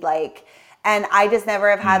city, like, and I just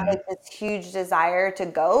never have had like this huge desire to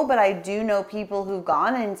go. But I do know people who've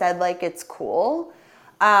gone and said like it's cool.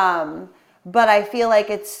 But I feel like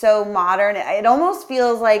it's so modern. It almost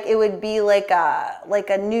feels like it would be like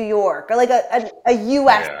a New York or like a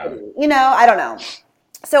U.S. city. I don't know.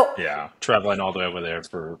 So Yeah, traveling all the way over there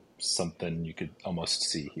for something you could almost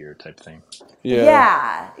see here type thing.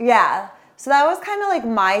 yeah. So that was kind of like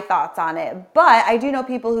my thoughts on it. But I do know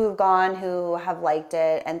people who've gone who have liked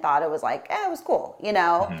it and thought it was like, it was cool,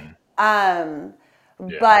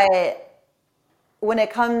 But when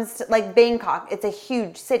it comes to like Bangkok, it's a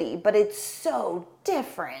huge city, but it's so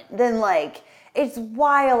different than like, it's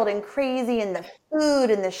wild and crazy, and the food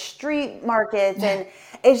and the street markets, and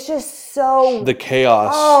it's just so the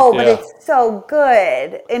chaos. But it's so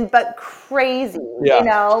good but crazy.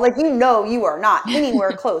 Like you are not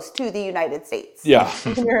anywhere close to the United States. Yeah,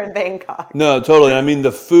 when you're in Bangkok. No, totally. I mean,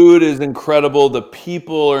 the food is incredible. The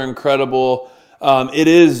people are incredible. It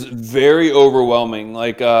is very overwhelming.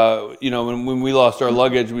 Like, when we lost our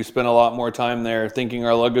luggage, we spent a lot more time there thinking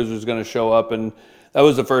our luggage was going to show up. And that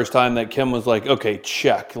was the first time that Kim was like, okay,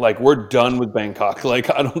 check. Like, we're done with Bangkok. Like,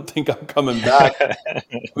 I don't think I'm coming back.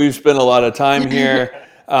 We've spent a lot of time here.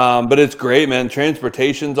 But it's great, man.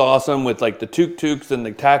 Transportation's awesome with like the tuk-tuks and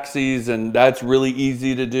the taxis, and that's really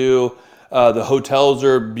easy to do. The hotels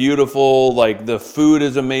are beautiful. Like, the food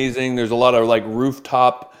is amazing. There's a lot of like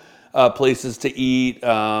rooftop places to eat,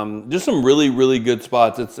 just some really, really good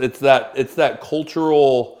spots. It's that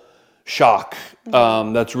cultural shock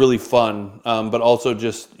that's really fun, but also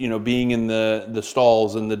just being in the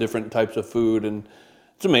stalls and the different types of food, and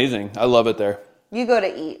it's amazing. I love it there. You go to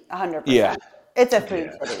eat 100%. Yeah, it's a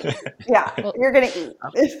food city. Yeah, you're gonna eat.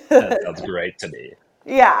 That sounds great to me.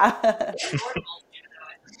 Yeah.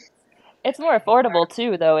 It's more affordable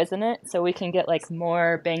too, though, isn't it? So we can get like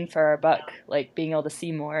more bang for our buck, like being able to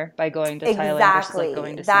see more by going to Thailand versus like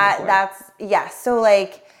going to Singapore. That's yes. So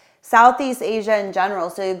like Southeast Asia in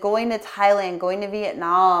general. So going to Thailand, going to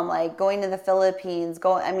Vietnam, like going to the Philippines,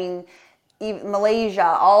 even Malaysia,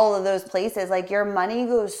 all of those places, like your money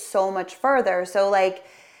goes so much further. So like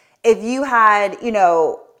if you had,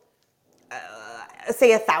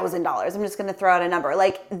 say $1,000, I'm just going to throw out a number,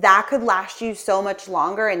 like that could last you so much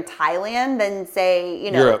longer in Thailand than say,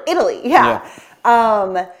 Europe. Italy. Yeah.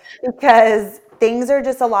 Because things are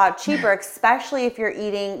just a lot cheaper, especially if you're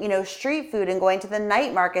eating, street food and going to the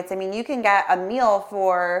night markets. I mean, you can get a meal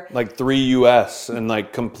for like $3 US and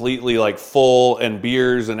like completely like full, and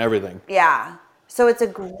beers and everything. Yeah. So it's a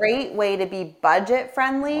great way to be budget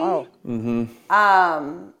friendly. Wow.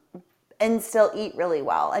 Mm-hmm. and still eat really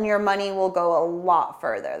well. And your money will go a lot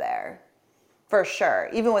further there, for sure.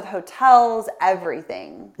 Even with hotels,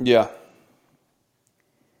 everything. Yeah.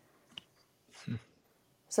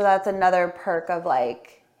 So that's another perk of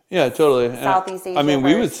like Yeah, totally. Southeast Asia. I mean,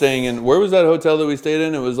 we were versus- staying in, where was that hotel that we stayed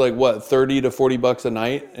in? It was like, what, 30 to 40 bucks a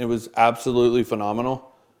night? It was absolutely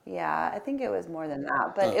phenomenal. Yeah, I think it was more than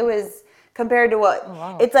that. But it was compared to what,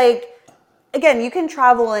 it's like, again, you can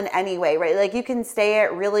travel in any way, right? Like you can stay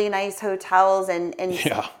at really nice hotels and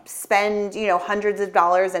Yeah. spend, you know, hundreds of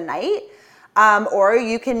dollars a night. Or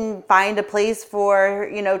you can find a place for,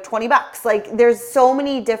 you know, 20 bucks. Like there's so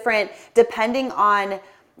many different, depending on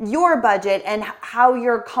your budget and how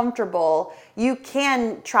you're comfortable, you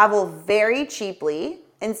can travel very cheaply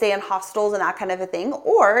and stay in hostels and that kind of a thing.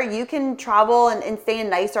 Or you can travel and stay in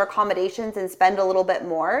nicer accommodations and spend a little bit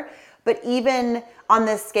more. But even on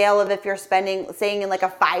the scale of if you're staying in like a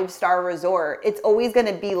 5-star resort, it's always going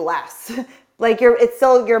to be less. Like it's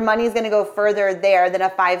still, your money's going to go further there than a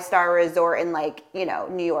 5-star resort in like, you know,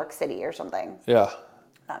 New York City or something. Yeah.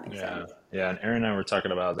 That makes Yeah, sense. yeah. And Aaron and I were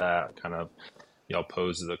talking about that kind of, y'all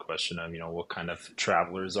posed the question of, what kind of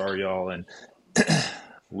travelers are y'all? And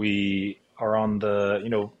we are on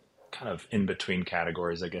the, kind of in between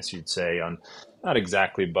categories, I guess you'd say, on not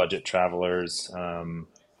exactly budget travelers.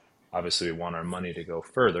 Obviously, we want our money to go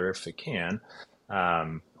further if it can.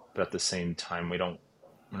 But at the same time, we're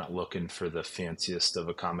not looking for the fanciest of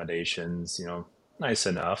accommodations, nice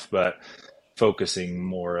enough, but focusing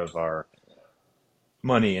more of our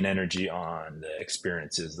money and energy on the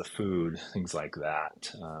experiences, the food, things like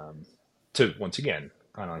that, to once again,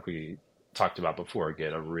 kind of like we talked about before,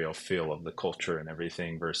 get a real feel of the culture and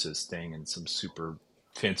everything versus staying in some super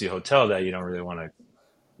fancy hotel that you don't really want to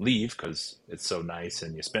leave because it's so nice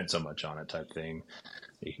and you spent so much on it type thing.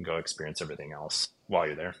 You can go experience everything else while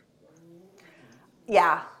you're there.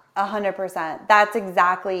 Yeah, 100%. That's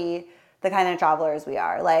exactly the kind of travelers we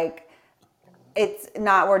are. Like,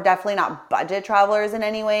 we're definitely not budget travelers in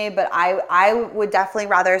any way, but I would definitely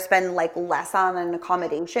rather spend like less on an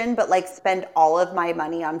accommodation, but like spend all of my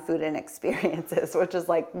money on food and experiences, which is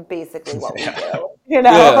like basically what we do,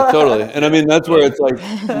 Yeah, totally. And I mean, that's where it's like,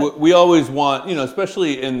 we always want,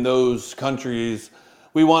 especially in those countries,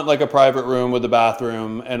 we want like a private room with a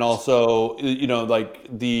bathroom. And also, like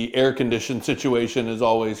the air conditioned situation is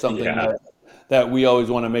always something that we always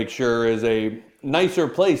want to make sure is a nicer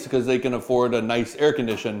place because they can afford a nice air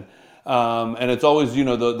condition. And it's always,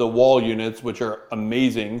 the wall units, which are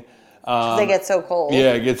amazing. They get so cold.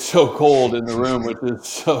 Yeah, it gets so cold in the room, which is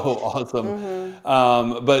so awesome.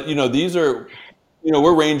 But, these are,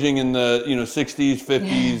 we're ranging in the, 60s,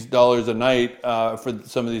 $50s a night for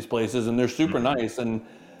some of these places, and they're super nice. And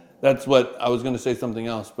that's what I was going to say something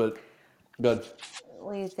else, but good.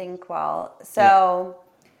 What do you think? Well, so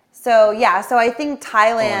I think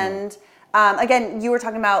Thailand, again, you were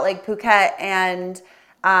talking about like Phuket, and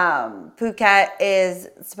Phuket is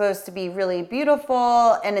supposed to be really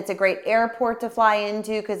beautiful and it's a great airport to fly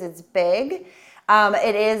into because it's big.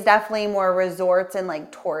 It is definitely more resorts and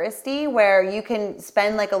like touristy where you can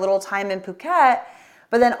spend like a little time in Phuket,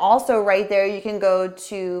 but then also right there you can go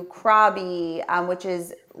to Krabi, which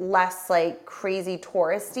is less like crazy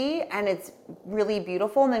touristy and it's really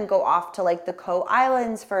beautiful, and then go off to like the Koh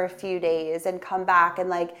Islands for a few days and come back and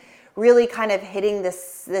like really kind of hitting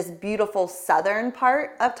this beautiful southern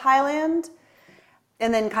part of Thailand,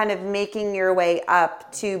 and then kind of making your way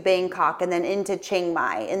up to Bangkok and then into Chiang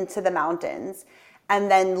Mai, into the mountains, and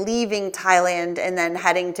then leaving Thailand and then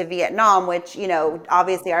heading to Vietnam, which,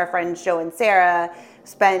 obviously our friends Joe and Sarah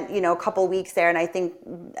spent, a couple weeks there, and I think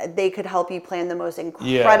they could help you plan the most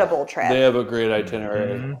incredible trip. They have a great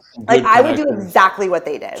itinerary. Like I would do exactly what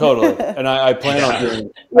they did. Totally. And I plan on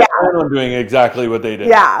doing I plan on doing exactly what they did.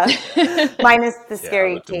 Yeah. Minus the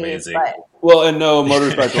scary case, but well, and no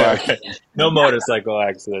motorcycle accidents. No motorcycle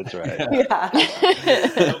accidents, right?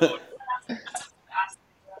 yeah.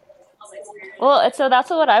 Well, so that's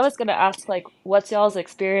what I was going to ask. Like, what's y'all's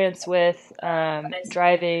experience with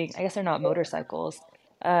driving? I guess they're not motorcycles,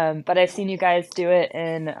 but I've seen you guys do it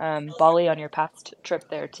in Bali on your past trip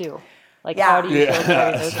there too. Like, how do you feel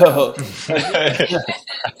driving those? So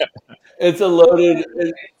it's a loaded.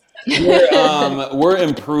 We're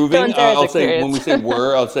improving. I'll say when we say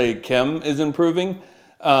I'll say Kim is improving.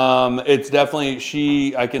 It's definitely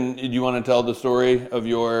do you want to tell the story of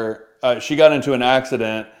your? She got into an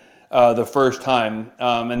accident. The first time,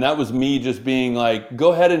 and that was me just being like,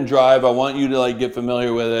 go ahead and drive, I want you to like get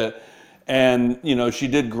familiar with it. And she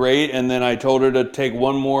did great, and then I told her to take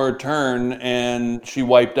one more turn and she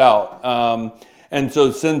wiped out. And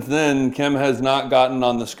so since then Kim has not gotten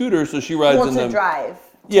on the scooter, so she rides to drive.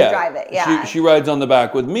 drive it. Yeah. She rides on the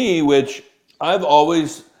back with me, which I'll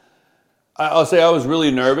say I was really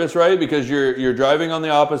nervous, right? Because you're driving on the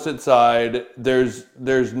opposite side. There's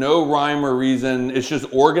no rhyme or reason. It's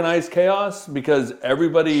just organized chaos because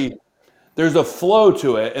there's a flow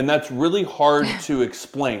to it, and that's really hard to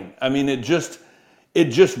explain. I mean, it just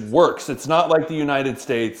works. It's not like the United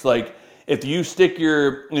States. Like if you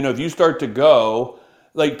if you start to go,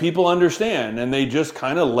 like people understand and they just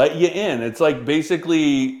kind of let you in. It's like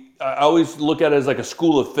basically, I always look at it as like a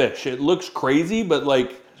school of fish. It looks crazy, but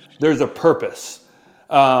like there's a purpose.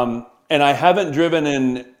 And I haven't driven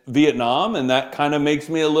in Vietnam, and that kind of makes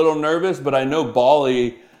me a little nervous, but I know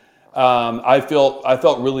Bali, I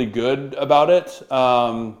felt really good about it.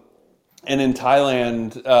 And in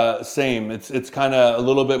Thailand, same. It's kind of a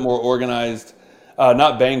little bit more organized.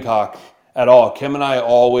 Not Bangkok at all. Kim and I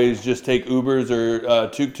always just take Ubers or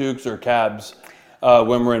tuk-tuks or cabs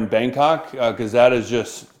when we're in Bangkok, because that is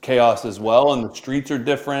just chaos as well, and the streets are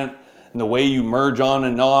different, and the way you merge on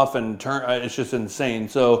and off and turn, it's just insane.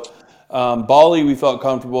 So Bali we felt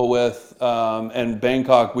comfortable with, and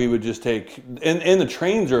Bangkok we would just take, and the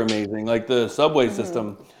trains are amazing, like the subway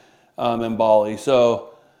system in Bali.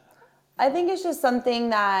 So I think it's just something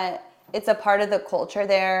that it's a part of the culture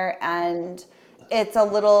there, and it's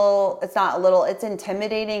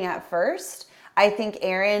intimidating at first. I think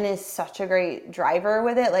Aaron is such a great driver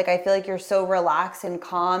with it. Like, I feel like you're so relaxed and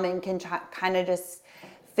calm and can kind of just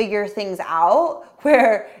figure things out,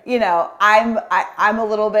 where, you know, I'm a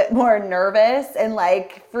little bit more nervous and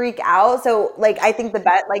like freak out. So like, I think the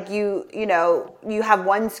bet, like you have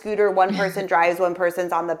one scooter, one person drives, one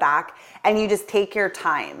person's on the back, and you just take your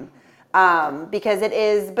time. Because it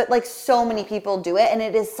is, but like so many people do it, and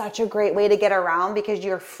it is such a great way to get around because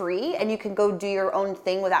you're free and you can go do your own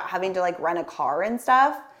thing without having to like rent a car and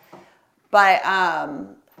stuff. But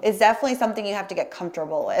it's definitely something you have to get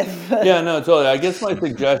comfortable with. Yeah, no, totally. I guess my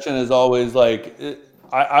suggestion is always like,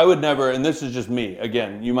 I would never, and this is just me,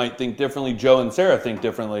 again, you might think differently. Joe and Sarah think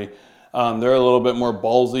differently. They're a little bit more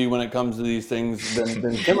ballsy when it comes to these things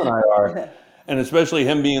than Kim and I are. And especially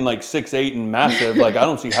him being like 6'8" and massive, like I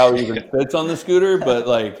don't see how he even fits on the scooter, but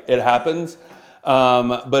like it happens.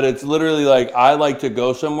 But it's literally like, I like to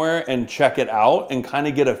go somewhere and check it out and kind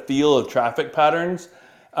of get a feel of traffic patterns.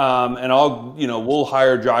 And we'll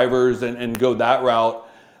hire drivers and go that route,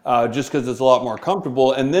 just because it's a lot more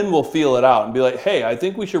comfortable. And then we'll feel it out and be like, hey, I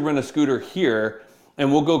think we should rent a scooter here,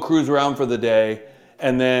 and we'll go cruise around for the day.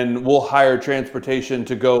 And then we'll hire transportation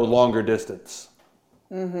to go longer distance.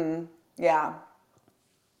 Mm-hmm. Yeah,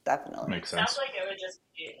 definitely. Makes sense. Sounds like it would just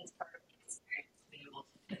be it's part of the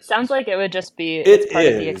experience. Sounds like it would just be It part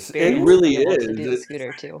of the is. experience. It really to be able is. To do the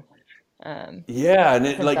scooter too. Yeah, and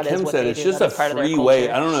Since like that is Kim what said, they it's do, just a that's part of their free way.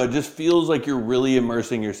 culture. I don't know. It just feels like you're really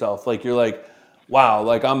immersing yourself. Like you're like, wow,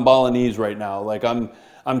 like I'm Balinese right now. Like I'm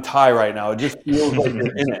Thai right now. It just feels like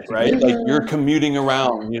you're in it, right? Like you're commuting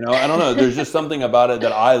around. You know, I don't know. There's just something about it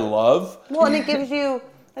that I love. Well, and it gives you,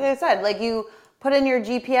 like I said, like you put in your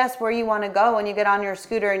GPS where you want to go and you get on your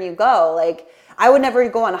scooter and you go. Like, I would never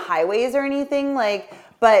go on highways or anything, like,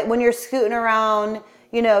 but when you're scooting around,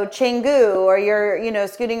 you know, Canggu, or you're, you know,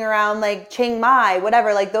 scooting around like Chiang Mai,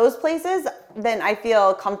 whatever, like those places, then I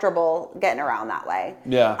feel comfortable getting around that way.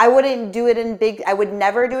 Yeah. I would never do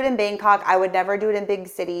it in Bangkok. I would never do it in big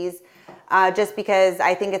cities, just because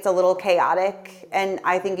I think it's a little chaotic, and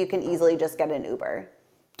I think you can easily just get an Uber.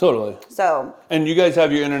 Totally. So. And you guys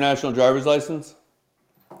have your international driver's license?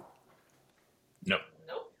 Nope.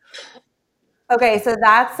 Okay, so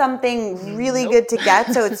that's something really good to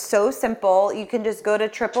get. So it's so simple. You can just go to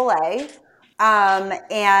AAA,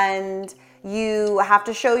 and you have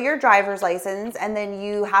to show your driver's license, and then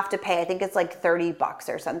you have to pay. I think it's like $30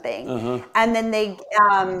 or something. And then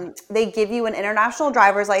they give you an international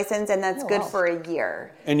driver's license, and that's good for a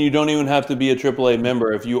year. And you don't even have to be a AAA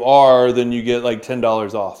member. If you are, then you get like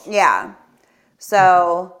 $10 off. Yeah.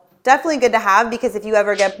 So definitely good to have, because if you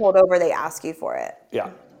ever get pulled over, they ask you for it. Yeah.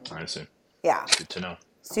 I see. Yeah. Good to know.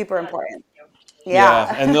 Super important.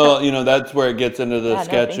 Yeah, and they'll, you know, that's where it gets into the no,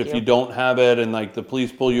 sketch. thank If you. you don't have it and like the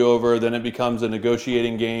police pull you over, then it becomes a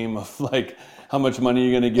negotiating game of like how much money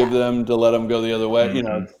you're going to give them to let them go the other way. You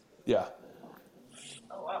know, yeah.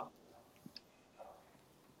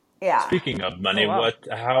 Yeah. Speaking of money, wow.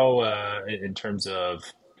 how in terms of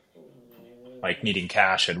like needing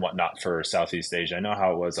cash and whatnot for Southeast Asia? I know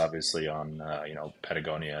how it was obviously on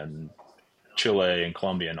Patagonia and Chile and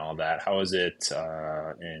Colombia and all that. How is it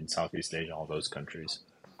in Southeast Asia, all those countries?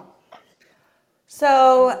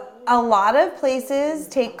 So a lot of places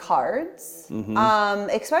take cards,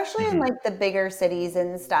 especially in like the bigger cities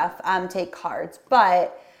and stuff, take cards.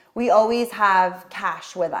 But we always have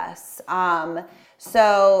cash with us.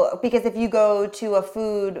 So because if you go to a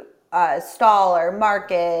food stall or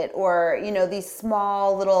market or, you know, these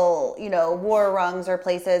small little, you know, war rungs or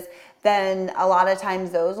places, then a lot of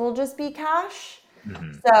times those will just be cash.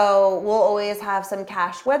 So we'll always have some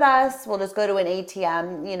cash with us. We'll just go to an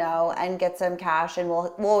ATM, you know, and get some cash, and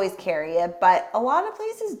we'll always carry it. But a lot of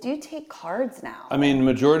places do take cards now. I mean,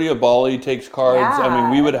 majority of Bali takes cards. I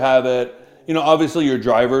mean, we would have it, you know, obviously your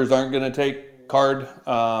drivers aren't going to take card.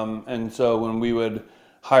 And so when we would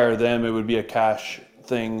hire them, it would be a cash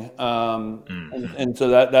thing. And so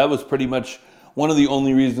that was pretty much one of the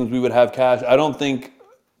only reasons we would have cash. I don't think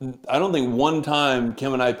one time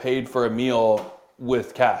Kim and I paid for a meal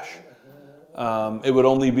with cash. It would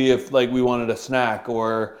only be if like we wanted a snack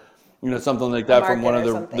or, you know, something like that from one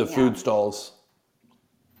of the food stalls.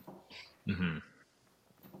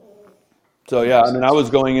 So yeah, I mean, I was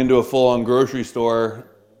going into a full-on grocery store,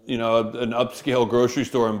 you know, an upscale grocery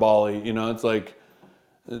store in Bali. You know, it's like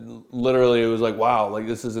literally it was like, wow, like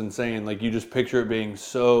this is insane. Like you just picture it being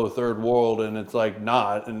so third world, and it's like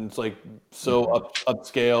not, and it's like so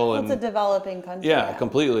upscale, and it's a developing country. Yeah,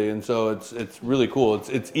 completely. And so it's really cool.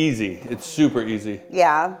 It's easy. It's super easy.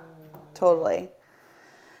 Yeah, totally.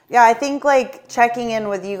 Yeah, I think like checking in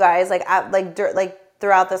with you guys, like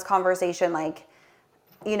throughout this conversation, like,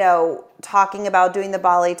 you know, talking about doing the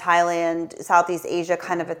Bali, Thailand, Southeast Asia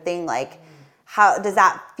kind of a thing, like how does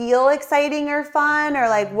that feel exciting or fun, or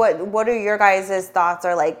like what are your guys' thoughts,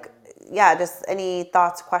 or like, yeah, just any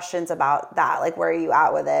thoughts, questions about that, like where are you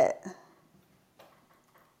at with it?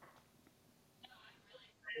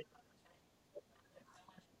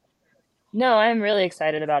 No, I'm really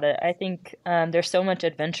excited about it. I think there's so much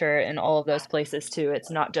adventure in all of those places too. It's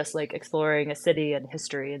not just like exploring a city and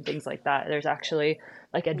history and things like that. There's actually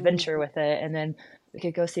like adventure with it. And then we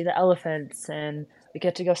could go see the elephants, and we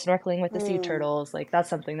get to go snorkeling with the sea turtles. Like that's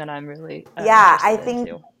something that I'm really I interested think.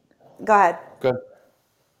 in too. Go ahead. Good.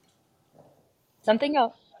 Something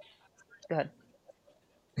else. Go ahead.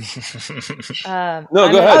 No,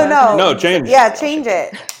 I'm go ahead. Oh no. No, change. Yeah, change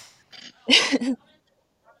it.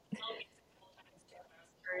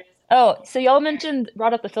 Oh, so y'all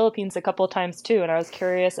brought up the Philippines a couple of times too, and I was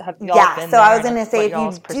curious, have y'all been So there? I was and going to say, what if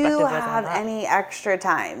y'all's you perspective do was on have that? any extra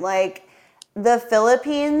time, like the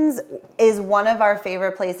Philippines is one of our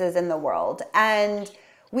favorite places in the world. And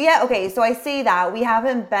so I say that we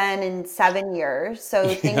haven't been in 7 years, so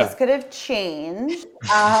things could have changed.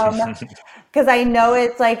 Because I know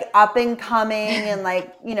it's like up and coming, and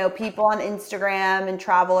like, you know, people on Instagram and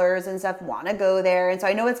travelers and stuff want to go there. And so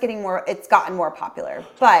I know it's gotten more popular.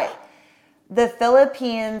 But the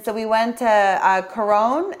Philippines, so we went to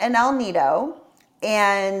Coron and El Nido,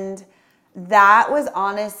 and that was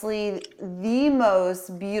honestly the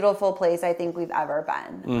most beautiful place I think we've ever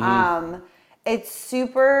been. It's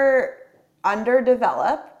super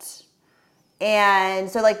underdeveloped. And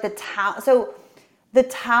so like the town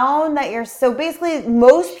so basically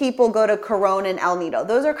most people go to Coron and El Nido.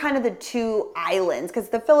 Those are kind of the two islands, because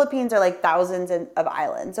the Philippines are like thousands of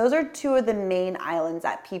islands. Those are two of the main islands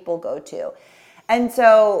that people go to. And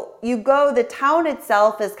so the town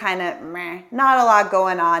itself is kind of meh, not a lot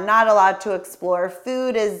going on, not a lot to explore.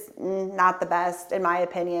 Food is not the best in my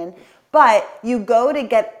opinion, but you go to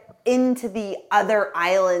get into the other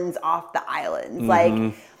islands off the islands.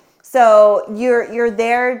 Like, so you're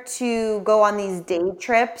there to go on these day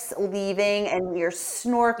trips leaving, and you're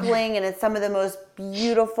snorkeling, and it's some of the most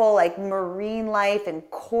beautiful like marine life and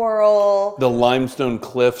coral. The limestone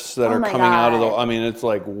cliffs that are my coming out of God. I mean, it's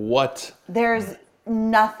like, what? There's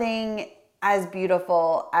nothing as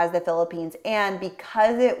beautiful as the Philippines. And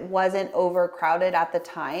because it wasn't overcrowded at the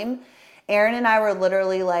time, Aaron and I were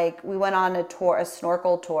literally like, we went on a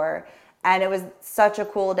snorkel tour, and it was such a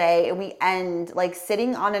cool day. And we end like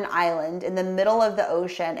sitting on an island in the middle of the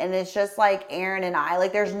ocean, and it's just like Aaron and I,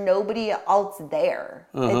 like there's nobody else there.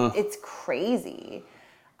 It's crazy.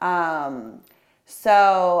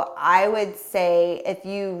 So I would say if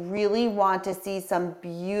you really want to see some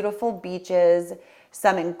beautiful beaches,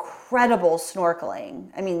 some incredible snorkeling.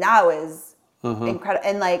 I mean, that was incredible.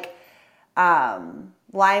 And like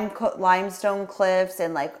limestone cliffs,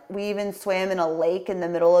 and like we even swam in a lake in the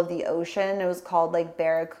middle of the ocean. It was called like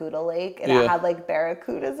Barracuda Lake, and it had like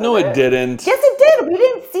barracudas No, in it didn't. Yes, it did. We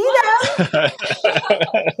didn't see them.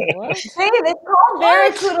 What? Dave, it's called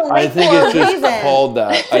Barracuda Lake I think for it's a just reason. called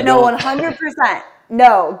that. No, 100%.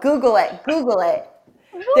 No, Google it.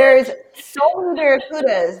 There's so many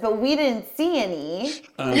barracudas, but we didn't see any.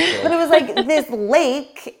 Okay. But it was like this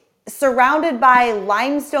lake surrounded by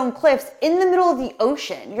limestone cliffs in the middle of the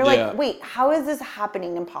ocean. You're Yeah. like, wait, how is this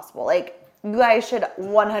happening? Impossible. Like, You guys should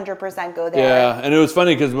 100% go there. Yeah, and it was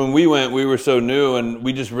funny because when we went, we were so new, and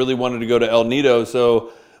we just really wanted to go to El Nido,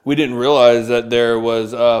 so we didn't realize that there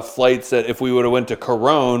was flights that if we would have went to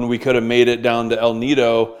Coron, we could have made it down to El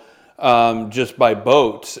Nido just by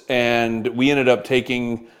boat, and we ended up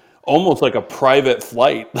taking almost like a private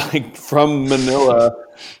flight, like from Manila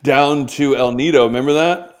down to El Nido. Remember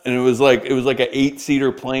that? And it was like an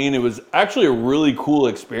 8-seater plane. It was actually a really cool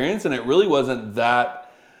experience, and it really wasn't that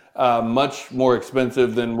much more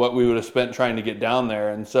expensive than what we would have spent trying to get down there.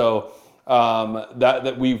 And so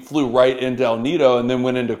that we flew right into El Nido and then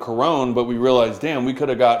went into Coron, but we realized, damn, we could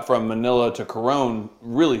have got from Manila to Coron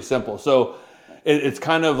really simple. So it's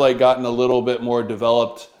kind of like gotten a little bit more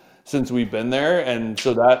developed since we've been there, and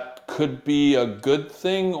so that could be a good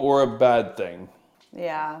thing or a bad thing.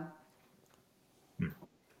 Yeah.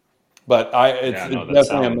 But it's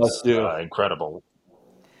definitely a must do. Incredible.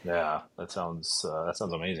 Yeah, that sounds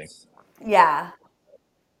amazing. Yeah.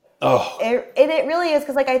 Oh, It really is,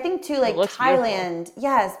 because like I think too, like looks Thailand,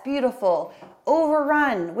 yes, beautiful,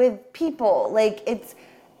 overrun with people. Like it's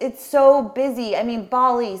so busy. I mean,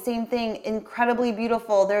 Bali, same thing, incredibly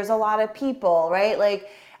beautiful. There's a lot of people, right? Like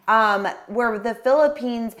where the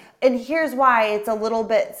Philippines, and here's why it's a little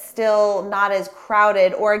bit still not as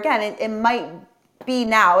crowded, or again, it might be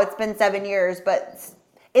now. It's been 7 years, but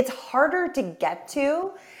it's harder to get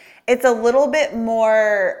to. It's a little bit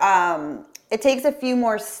more, it takes a few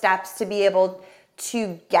more steps to be able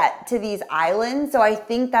to get to these islands. So I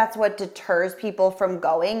think that's what deters people from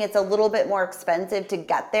going. It's a little bit more expensive to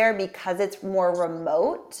get there because it's more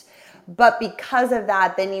remote. But because of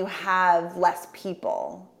that, then you have less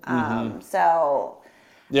people. So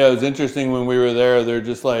yeah, it was interesting when we were there. They're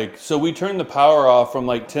just like, so we turned the power off from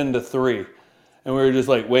like 10 to 3. And we were just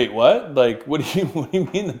like, wait, what? Like, what do you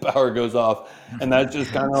mean the power goes off? And that's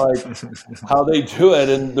just kind of like how they do it.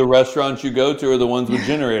 And the restaurants you go to are the ones with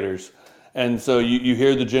generators. And so you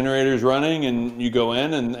hear the generators running and you go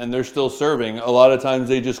in and they're still serving. A lot of times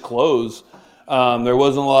they just close. There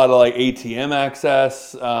wasn't a lot of like ATM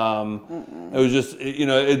access. It was just,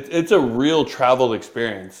 it's a real travel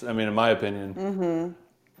experience. I mean, in my opinion. Mm-hmm.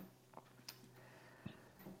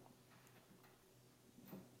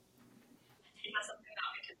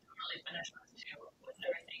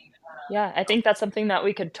 Yeah, I think that's something that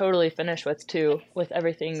we could totally finish with too, with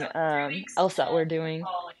everything else that we're doing.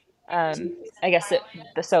 I guess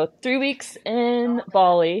so 3 weeks in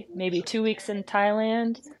Bali, maybe 2 weeks in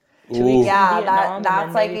Thailand, 2 weeks in Vietnam,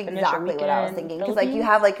 that's like maybe finish a exactly what I was weekend thinking. Because like you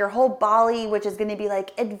have like your whole Bali, which is going to be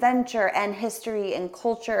like adventure and history and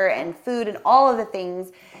culture and food and all of the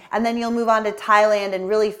things. And then you'll move on to Thailand and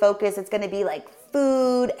really focus. It's going to be like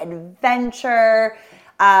food, adventure,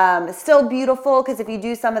 still beautiful, because if you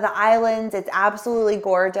do some of the islands, it's absolutely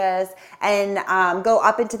gorgeous, and go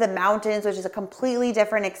up into the mountains, which is a completely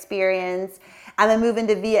different experience, and then move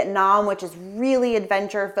into Vietnam, which is really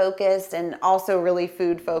adventure focused and also really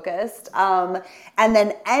food focused, and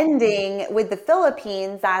then ending with the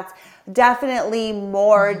Philippines. That's definitely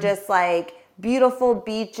more just like beautiful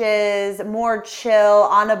beaches, more chill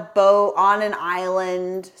on a boat, on an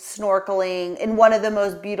island, snorkeling in one of the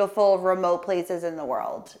most beautiful remote places in the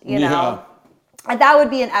world, you know? And that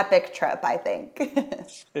would be an epic trip, I think.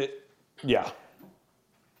 Yeah.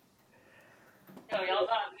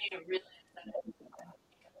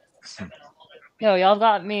 Y'all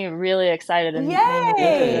got me really excited and made me think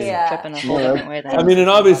of this trip in a whole different way. I mean, and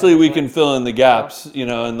obviously we can fill in the gaps,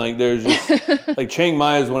 and like there's just like Chiang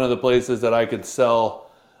Mai is one of the places that I could sell.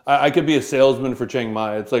 I could be a salesman for Chiang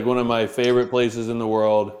Mai. It's like one of my favorite places in the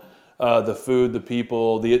world. The food, the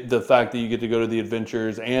people, the fact that you get to go to the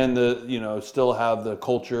adventures and still have the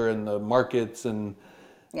culture and the markets and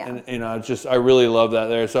it's just, I really love that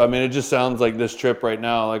there. So I mean, it just sounds like this trip right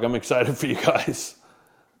now. Like I'm excited for you guys.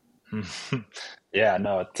 Yeah,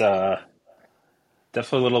 no, it's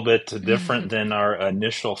definitely a little bit different than our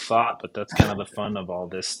initial thought, but that's kind of the fun of all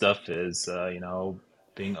this stuff is,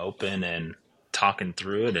 being open and talking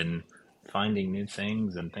through it and finding new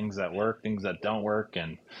things and things that work, things that don't work.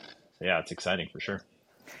 And yeah, it's exciting for sure.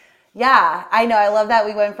 Yeah, I know. I love that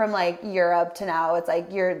we went from like Europe to now it's like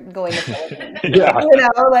you're going to Philippines.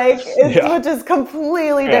 Which is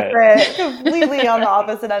completely different, completely on the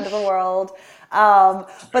opposite end of the world.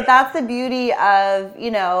 But that's the beauty of,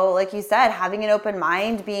 like you said, having an open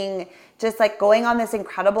mind, being just like going on this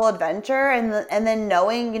incredible adventure and then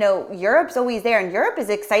knowing, Europe's always there, and Europe is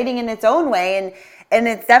exciting in its own way, and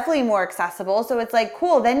it's definitely more accessible. So it's like,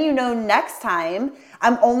 cool. Then, next time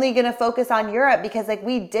I'm only going to focus on Europe because like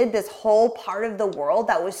we did this whole part of the world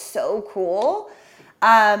that was so cool.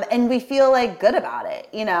 And we feel like good about it,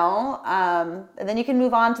 you know? And then you can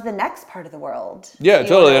move on to the next part of the world. Yeah, that you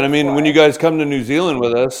totally. wanna And I mean, when you explore. guys come to New Zealand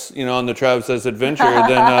with us, you know, on the Travis Says Adventure,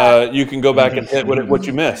 then you can go back and hit what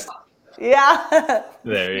you missed. Yeah.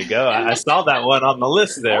 There you go. I saw that one on the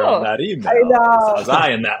list there on Oh, that email. I know. I was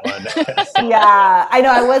eyeing that one. Yeah, I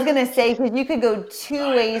know. I was gonna say because you could go two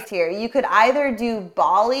ways here. You could either do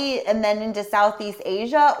Bali and then into Southeast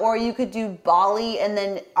Asia, or you could do Bali and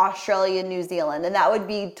then Australia, New Zealand, and that would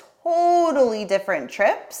be totally different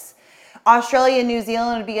trips. Australia and New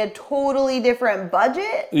Zealand would be a totally different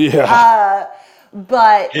budget. Yeah.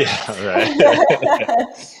 But Yeah, right.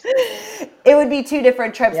 it would be two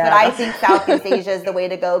different trips, Yeah, but I that's- think Southeast Asia is the way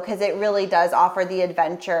to go because it really does offer the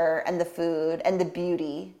adventure and the food and the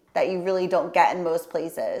beauty that you really don't get in most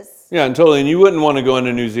places. Yeah, and totally. And you wouldn't want to go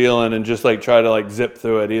into New Zealand and just like try to like zip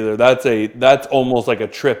through it either. That's almost like a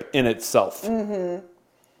trip in itself. 100%.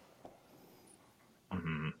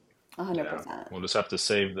 Yeah. We'll just have to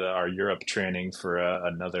save our Europe training for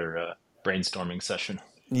another brainstorming session.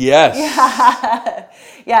 Yes.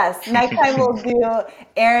 Yes. Next time we'll do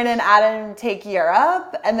Aaron and Adam take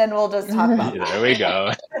Europe, and then we'll just talk about Yeah, there we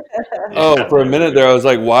go. Oh, for a minute there, I was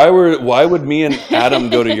like, why would me and Adam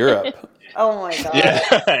go to Europe? Oh my god. Yeah.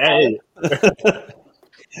 Hey.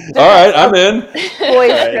 All right, I'm in.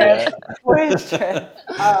 Boys Right, trip. Boys trip.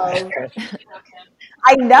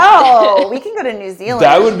 I know. We can go to New Zealand.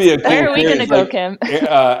 That would be a cool Where are we cruise. gonna go, Like, Kim?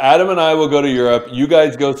 Adam and I will go to Europe. You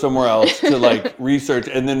guys go somewhere else to like research,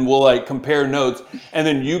 and then we'll like compare notes. And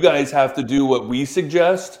then you guys have to do what we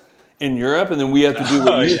suggest in Europe, and then we have to do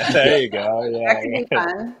what Oh, you yeah, suggest. there you go. That could Yeah. be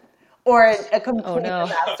fun. Or a complete Oh, no.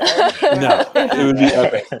 disaster. No, it would be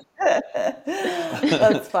epic.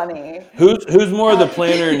 That's funny. Who's more the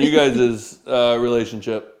planner in you guys'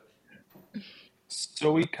 relationship?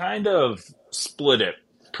 So we kind of split it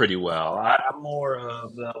pretty well. I'm more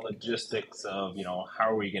of the logistics of, how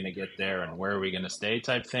are we going to get there and where are we going to stay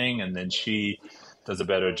type thing. And then she does a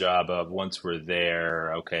better job of once we're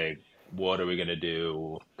there, okay, what are we going to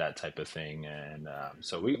do, that type of thing. And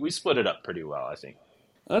so we split it up pretty well, I think.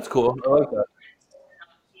 That's cool. I like that.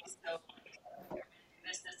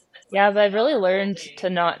 Yeah, but I've really learned to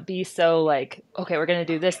not be so like, okay, we're gonna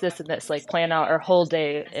do this, this, and this, like plan out our whole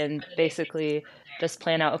day and basically just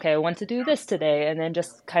plan out, okay, I want to do this today, and then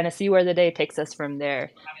just kind of see where the day takes us from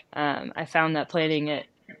there. I found that planning it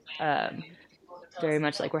very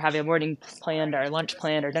much like we're having a morning planned, our lunch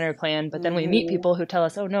planned, our dinner planned, but then we meet people who tell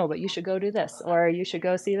us, oh no, but you should go do this, or you should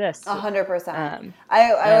go see this. 100%.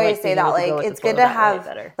 I I always like say being that, able to like, go with the it's good flow to that way have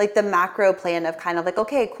better. like the macro plan of kind of like,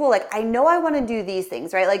 okay, cool. Like, I know I want to do these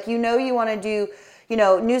things, right? Like, you want to do,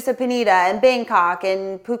 Nusa Penida and Bangkok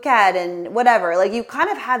and Phuket and whatever. Like, you kind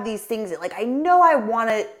of have these things that like, I know I want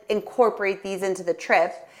to incorporate these into the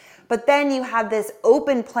trip. But then you have this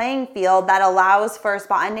open playing field that allows for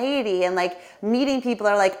spontaneity and like meeting people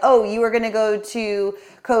that are like, oh, you were going to go to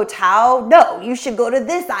Koh Tao? No, you should go to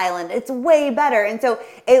this island. It's way better. And so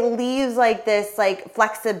it leaves like this like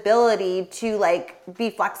flexibility to like be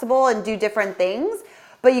flexible and do different things.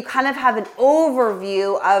 But you kind of have an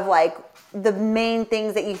overview of like the main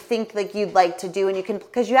things that you think like you'd like to do. And you can,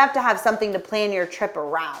 because you have to have something to plan your trip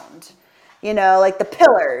around. Like the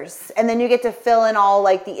pillars, and then you get to fill in all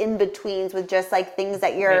like the in-betweens with just like things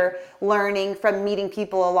that you're learning from meeting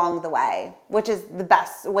people along the way, which is the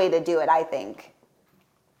best way to do it, I think.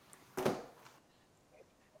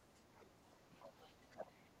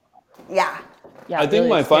 Yeah. Yeah, I think really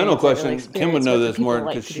my final experience question, it, really Kim would experience know what the this more people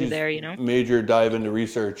like because to do she's there, major dive into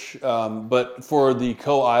research. But for the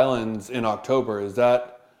Coe Islands in October, is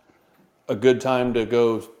that a good time to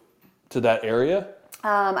go to that area?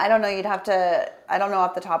 I don't know. I don't know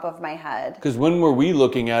off the top of my head. Because when were we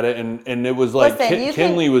looking at it and it was like Listen,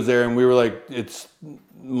 Kinley was there and we were like, it's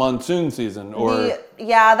monsoon season or...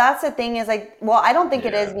 Yeah, that's the thing is like, well, I don't think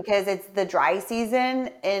it is Yeah. because it's the dry season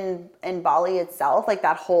in Bali itself, like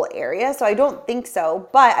that whole area. So I don't think so.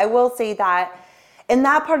 But I will say that in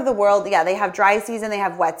that part of the world, yeah, they have dry season, they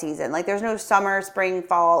have wet season. Like there's no summer, spring,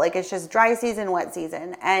 fall. Like it's just dry season, wet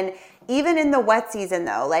season. And even in the wet season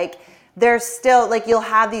though, like there's still like you'll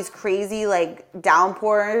have these crazy like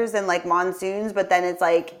downpours and like monsoons, but then it's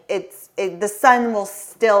like the sun will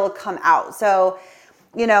still come out. So,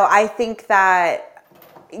 I think that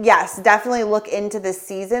yes, definitely look into the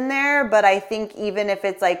season there, but I think even if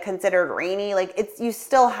it's like considered rainy, like you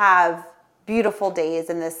still have beautiful days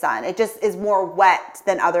in the sun. It just is more wet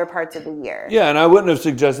than other parts of the year. Yeah, and I wouldn't have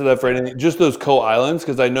suggested that for anything, just those Coe Islands,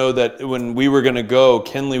 because I know that when we were going to go,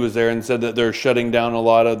 Kinley was there and said that they're shutting down a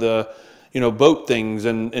lot of the boat things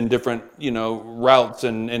and different, routes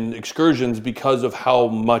and excursions because of how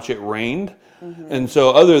much it rained. And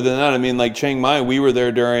so other than that, I mean, like Chiang Mai, we were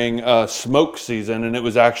there during smoke season, and it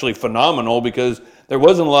was actually phenomenal because there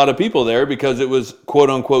wasn't a lot of people there because it was quote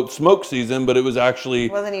unquote smoke season, but it was actually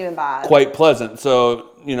It wasn't even bad. quite pleasant. So,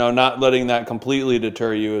 not letting that completely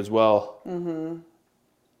deter you as well.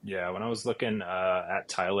 Yeah, when I was looking at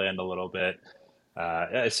Thailand a little bit,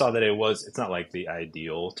 I saw that it's not like the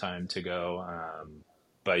ideal time to go.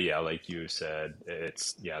 But yeah, like you said,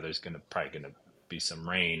 there's probably gonna be some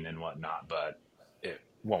rain and whatnot, but it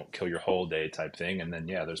won't kill your whole day type thing. And then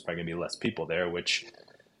yeah, there's probably gonna be less people there, which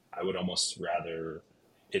I would almost rather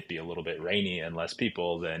it be a little bit rainy and less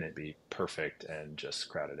people than it be perfect and just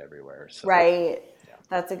crowded everywhere. So Right.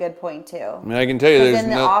 That's a good point too. I mean, I can tell you Because there's in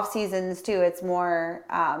the no, off seasons too, it's more,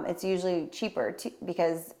 it's usually cheaper too,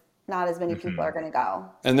 because not as many people are going to go.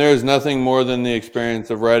 and there's nothing more than the experience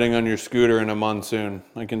of riding on your scooter in a monsoon.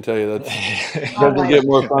 I can tell you that Oh doesn't my get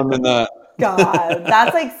more fun than that. God,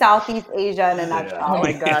 that's like Southeast Asia in a Oh nutshell.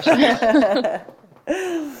 my gosh.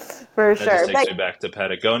 For that sure. just takes But me back to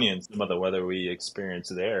Patagonia and some of the weather we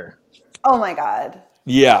experienced there. oh my God,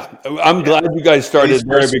 Yeah, I'm glad you guys At started least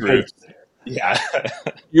there first because group. Yeah.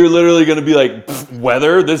 you're literally going to be like, "Pfft,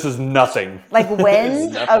 weather? This is nothing." like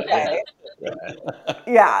wind? Nothing, Okay. yeah.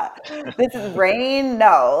 Yeah, this is rain.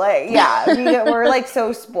 No, like yeah, we're like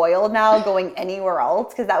so spoiled now going anywhere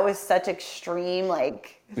else because that was such extreme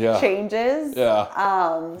like Yeah. changes. Yeah.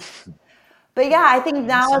 But yeah, I think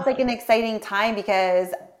now it's like an exciting time because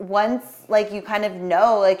once like you kind of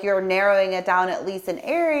know, like you're narrowing it down at least an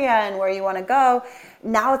area and where you want to go.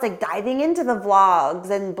 Now it's like diving into the vlogs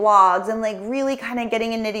and blogs and like really kind of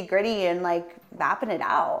getting in nitty gritty and like mapping it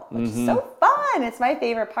out, which is so fun. It's my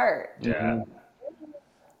favorite part. Yeah.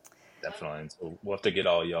 Definitely. And so we'll have to get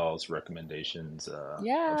all y'all's recommendations, of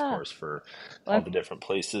Yeah. course, for all the different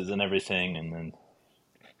places and everything. And then,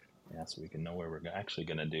 yeah, so we can know where we're actually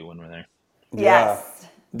going to do when we're there. Yes,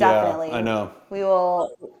 Yeah, definitely. I know. We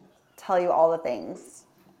will tell you all the things.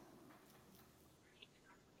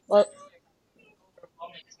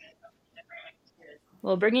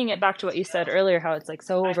 Well, bringing it back to what you said earlier, how it's like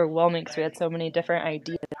so overwhelming because we had so many different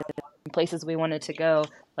ideas and places we wanted to go.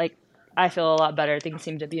 Like, I feel a lot better. Things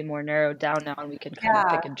seem to be more narrowed down now, and we can kind of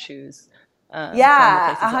Yeah. pick and choose. From the Yeah,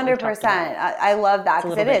 places that we talked 100%. about. I love that It's a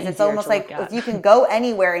because little it bit is. It's easier almost to like look at. if you can go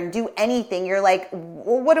anywhere and do anything, you're like,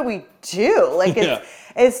 well, what do we do? Like Yeah.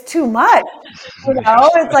 it's too much.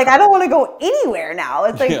 It's like I don't want to go anywhere now.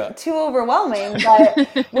 It's like Yeah. too overwhelming. But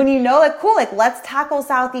when you know, like, cool, like let's tackle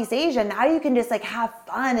Southeast Asia. Now you can just like have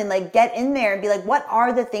fun and like get in there and be like, what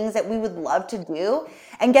are the things that we would love to do,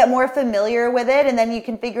 and get more familiar with it, and then you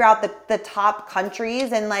can figure out the top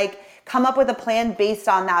countries and like come up with a plan based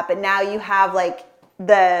on that. But now you have like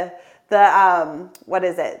the what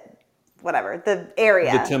is it? Whatever, the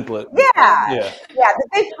area. The template. Yeah. Yeah. Yeah, the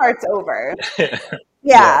big part's over. Yeah.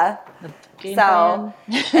 Yeah. Game So plan.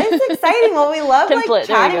 it's exciting. Well, we love Template, there like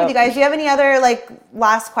you chatting go. with you guys. Do you have any other like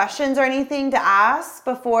last questions or anything to ask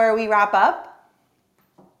before we wrap up?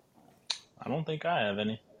 I don't think I have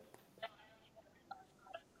any.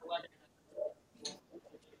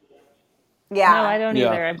 Yeah. No, I don't Yeah.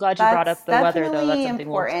 either. I'm glad you brought up the weather, though. That's definitely something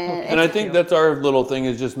important. we'll And I pick think too. that's our little thing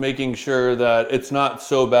is just making sure that it's not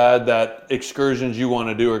so bad that excursions you want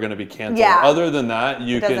to do are going to be canceled. Yeah. Other than that,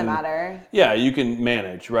 you It doesn't can matter. Yeah, you can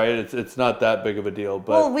manage, right? It's not that big of a deal,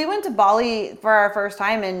 but Well, we went to Bali for our first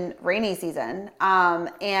time in rainy season,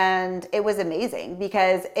 and it was amazing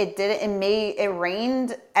because it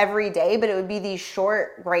rained every day, but it would be these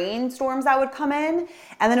short rainstorms that would come in,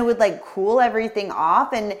 and then it would like cool everything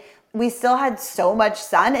off, and we still had so much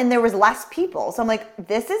sun, and there was less people. So I'm like,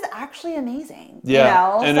 this is actually amazing.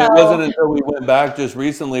 yeah. And it wasn't until we went back just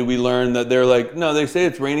recently we learned that they're like, no, they say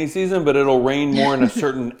it's rainy season, but it'll rain more in a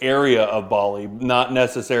certain area of Bali, not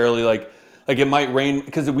necessarily like it might rain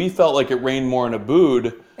because we felt like it rained more in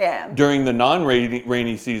Ubud Yeah. during the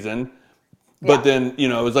non-rainy season. But Yeah. then,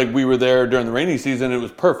 it was like we were there during the rainy season. It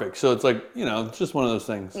was perfect. So it's like, it's just one of those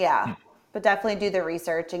things. Yeah. But definitely do the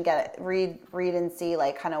research and read and see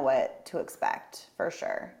like kind of what to expect for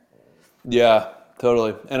sure. Yeah,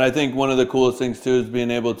 totally. And I think one of the coolest things too is being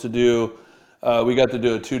able to do, we got to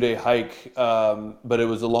do a 2-day hike, but it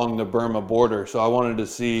was along the Burma border. So I wanted to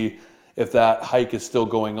see if that hike is still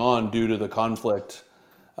going on due to the conflict.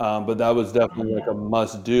 But that was definitely like a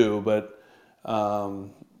must do. But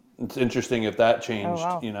it's interesting if that changed,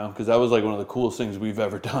 wow. because that was like one of the coolest things we've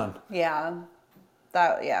ever done. Yeah.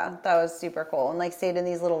 That was super cool. And like stayed in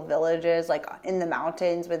these little villages, like in the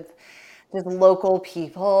mountains with just local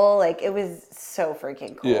people. Like, it was so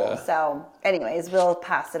freaking cool. Yeah. So anyways, we'll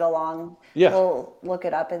pass it along. Yeah. We'll look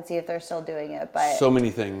it up and see if they're still doing it. But So many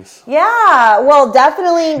things. yeah, well,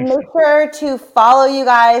 definitely make sure to follow you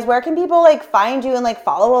guys. Where can people like find you and like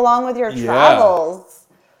follow along with your travels?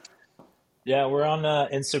 Yeah, we're on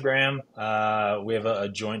Instagram. We have a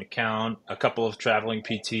joint account, a couple of traveling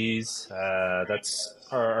PTs. That's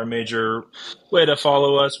our major way to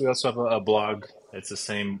follow us. We also have a blog. It's the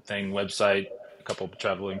same thing, website, a couple of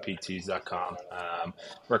travelingpts.com.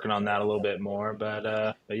 Working on that a little bit more,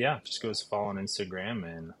 but yeah, just go us follow on Instagram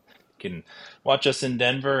and you can watch us in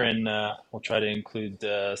Denver, and we'll try to include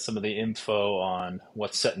some of the info on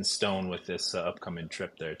what's set in stone with this upcoming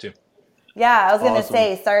trip there too. Yeah, I was gonna Awesome.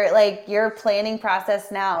 say, start like your planning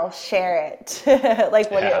process now. Share it, like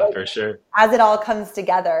what Yeah, it, for sure. as it all comes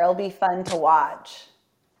together. It'll be fun to watch.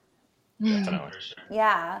 Definitely.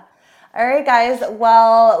 Yeah. All right, guys.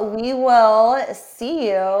 Well, we will see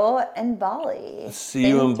you in Bali. See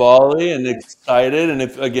you in Bali, and excited. And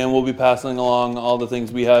if again, we'll be passing along all the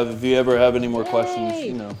things we have. If you ever have any more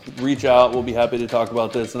questions, reach out. We'll be happy to talk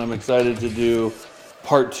about this. And I'm excited to do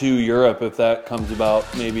part 2 Europe if that comes about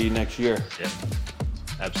maybe next year. Yeah,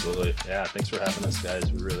 absolutely. Yeah, thanks for having us,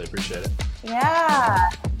 guys. We really appreciate it. Yeah.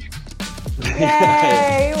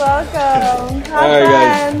 Yay! Welcome. All right,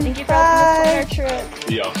 guys. Thank you for helping us plan our trip.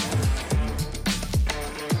 See y'all.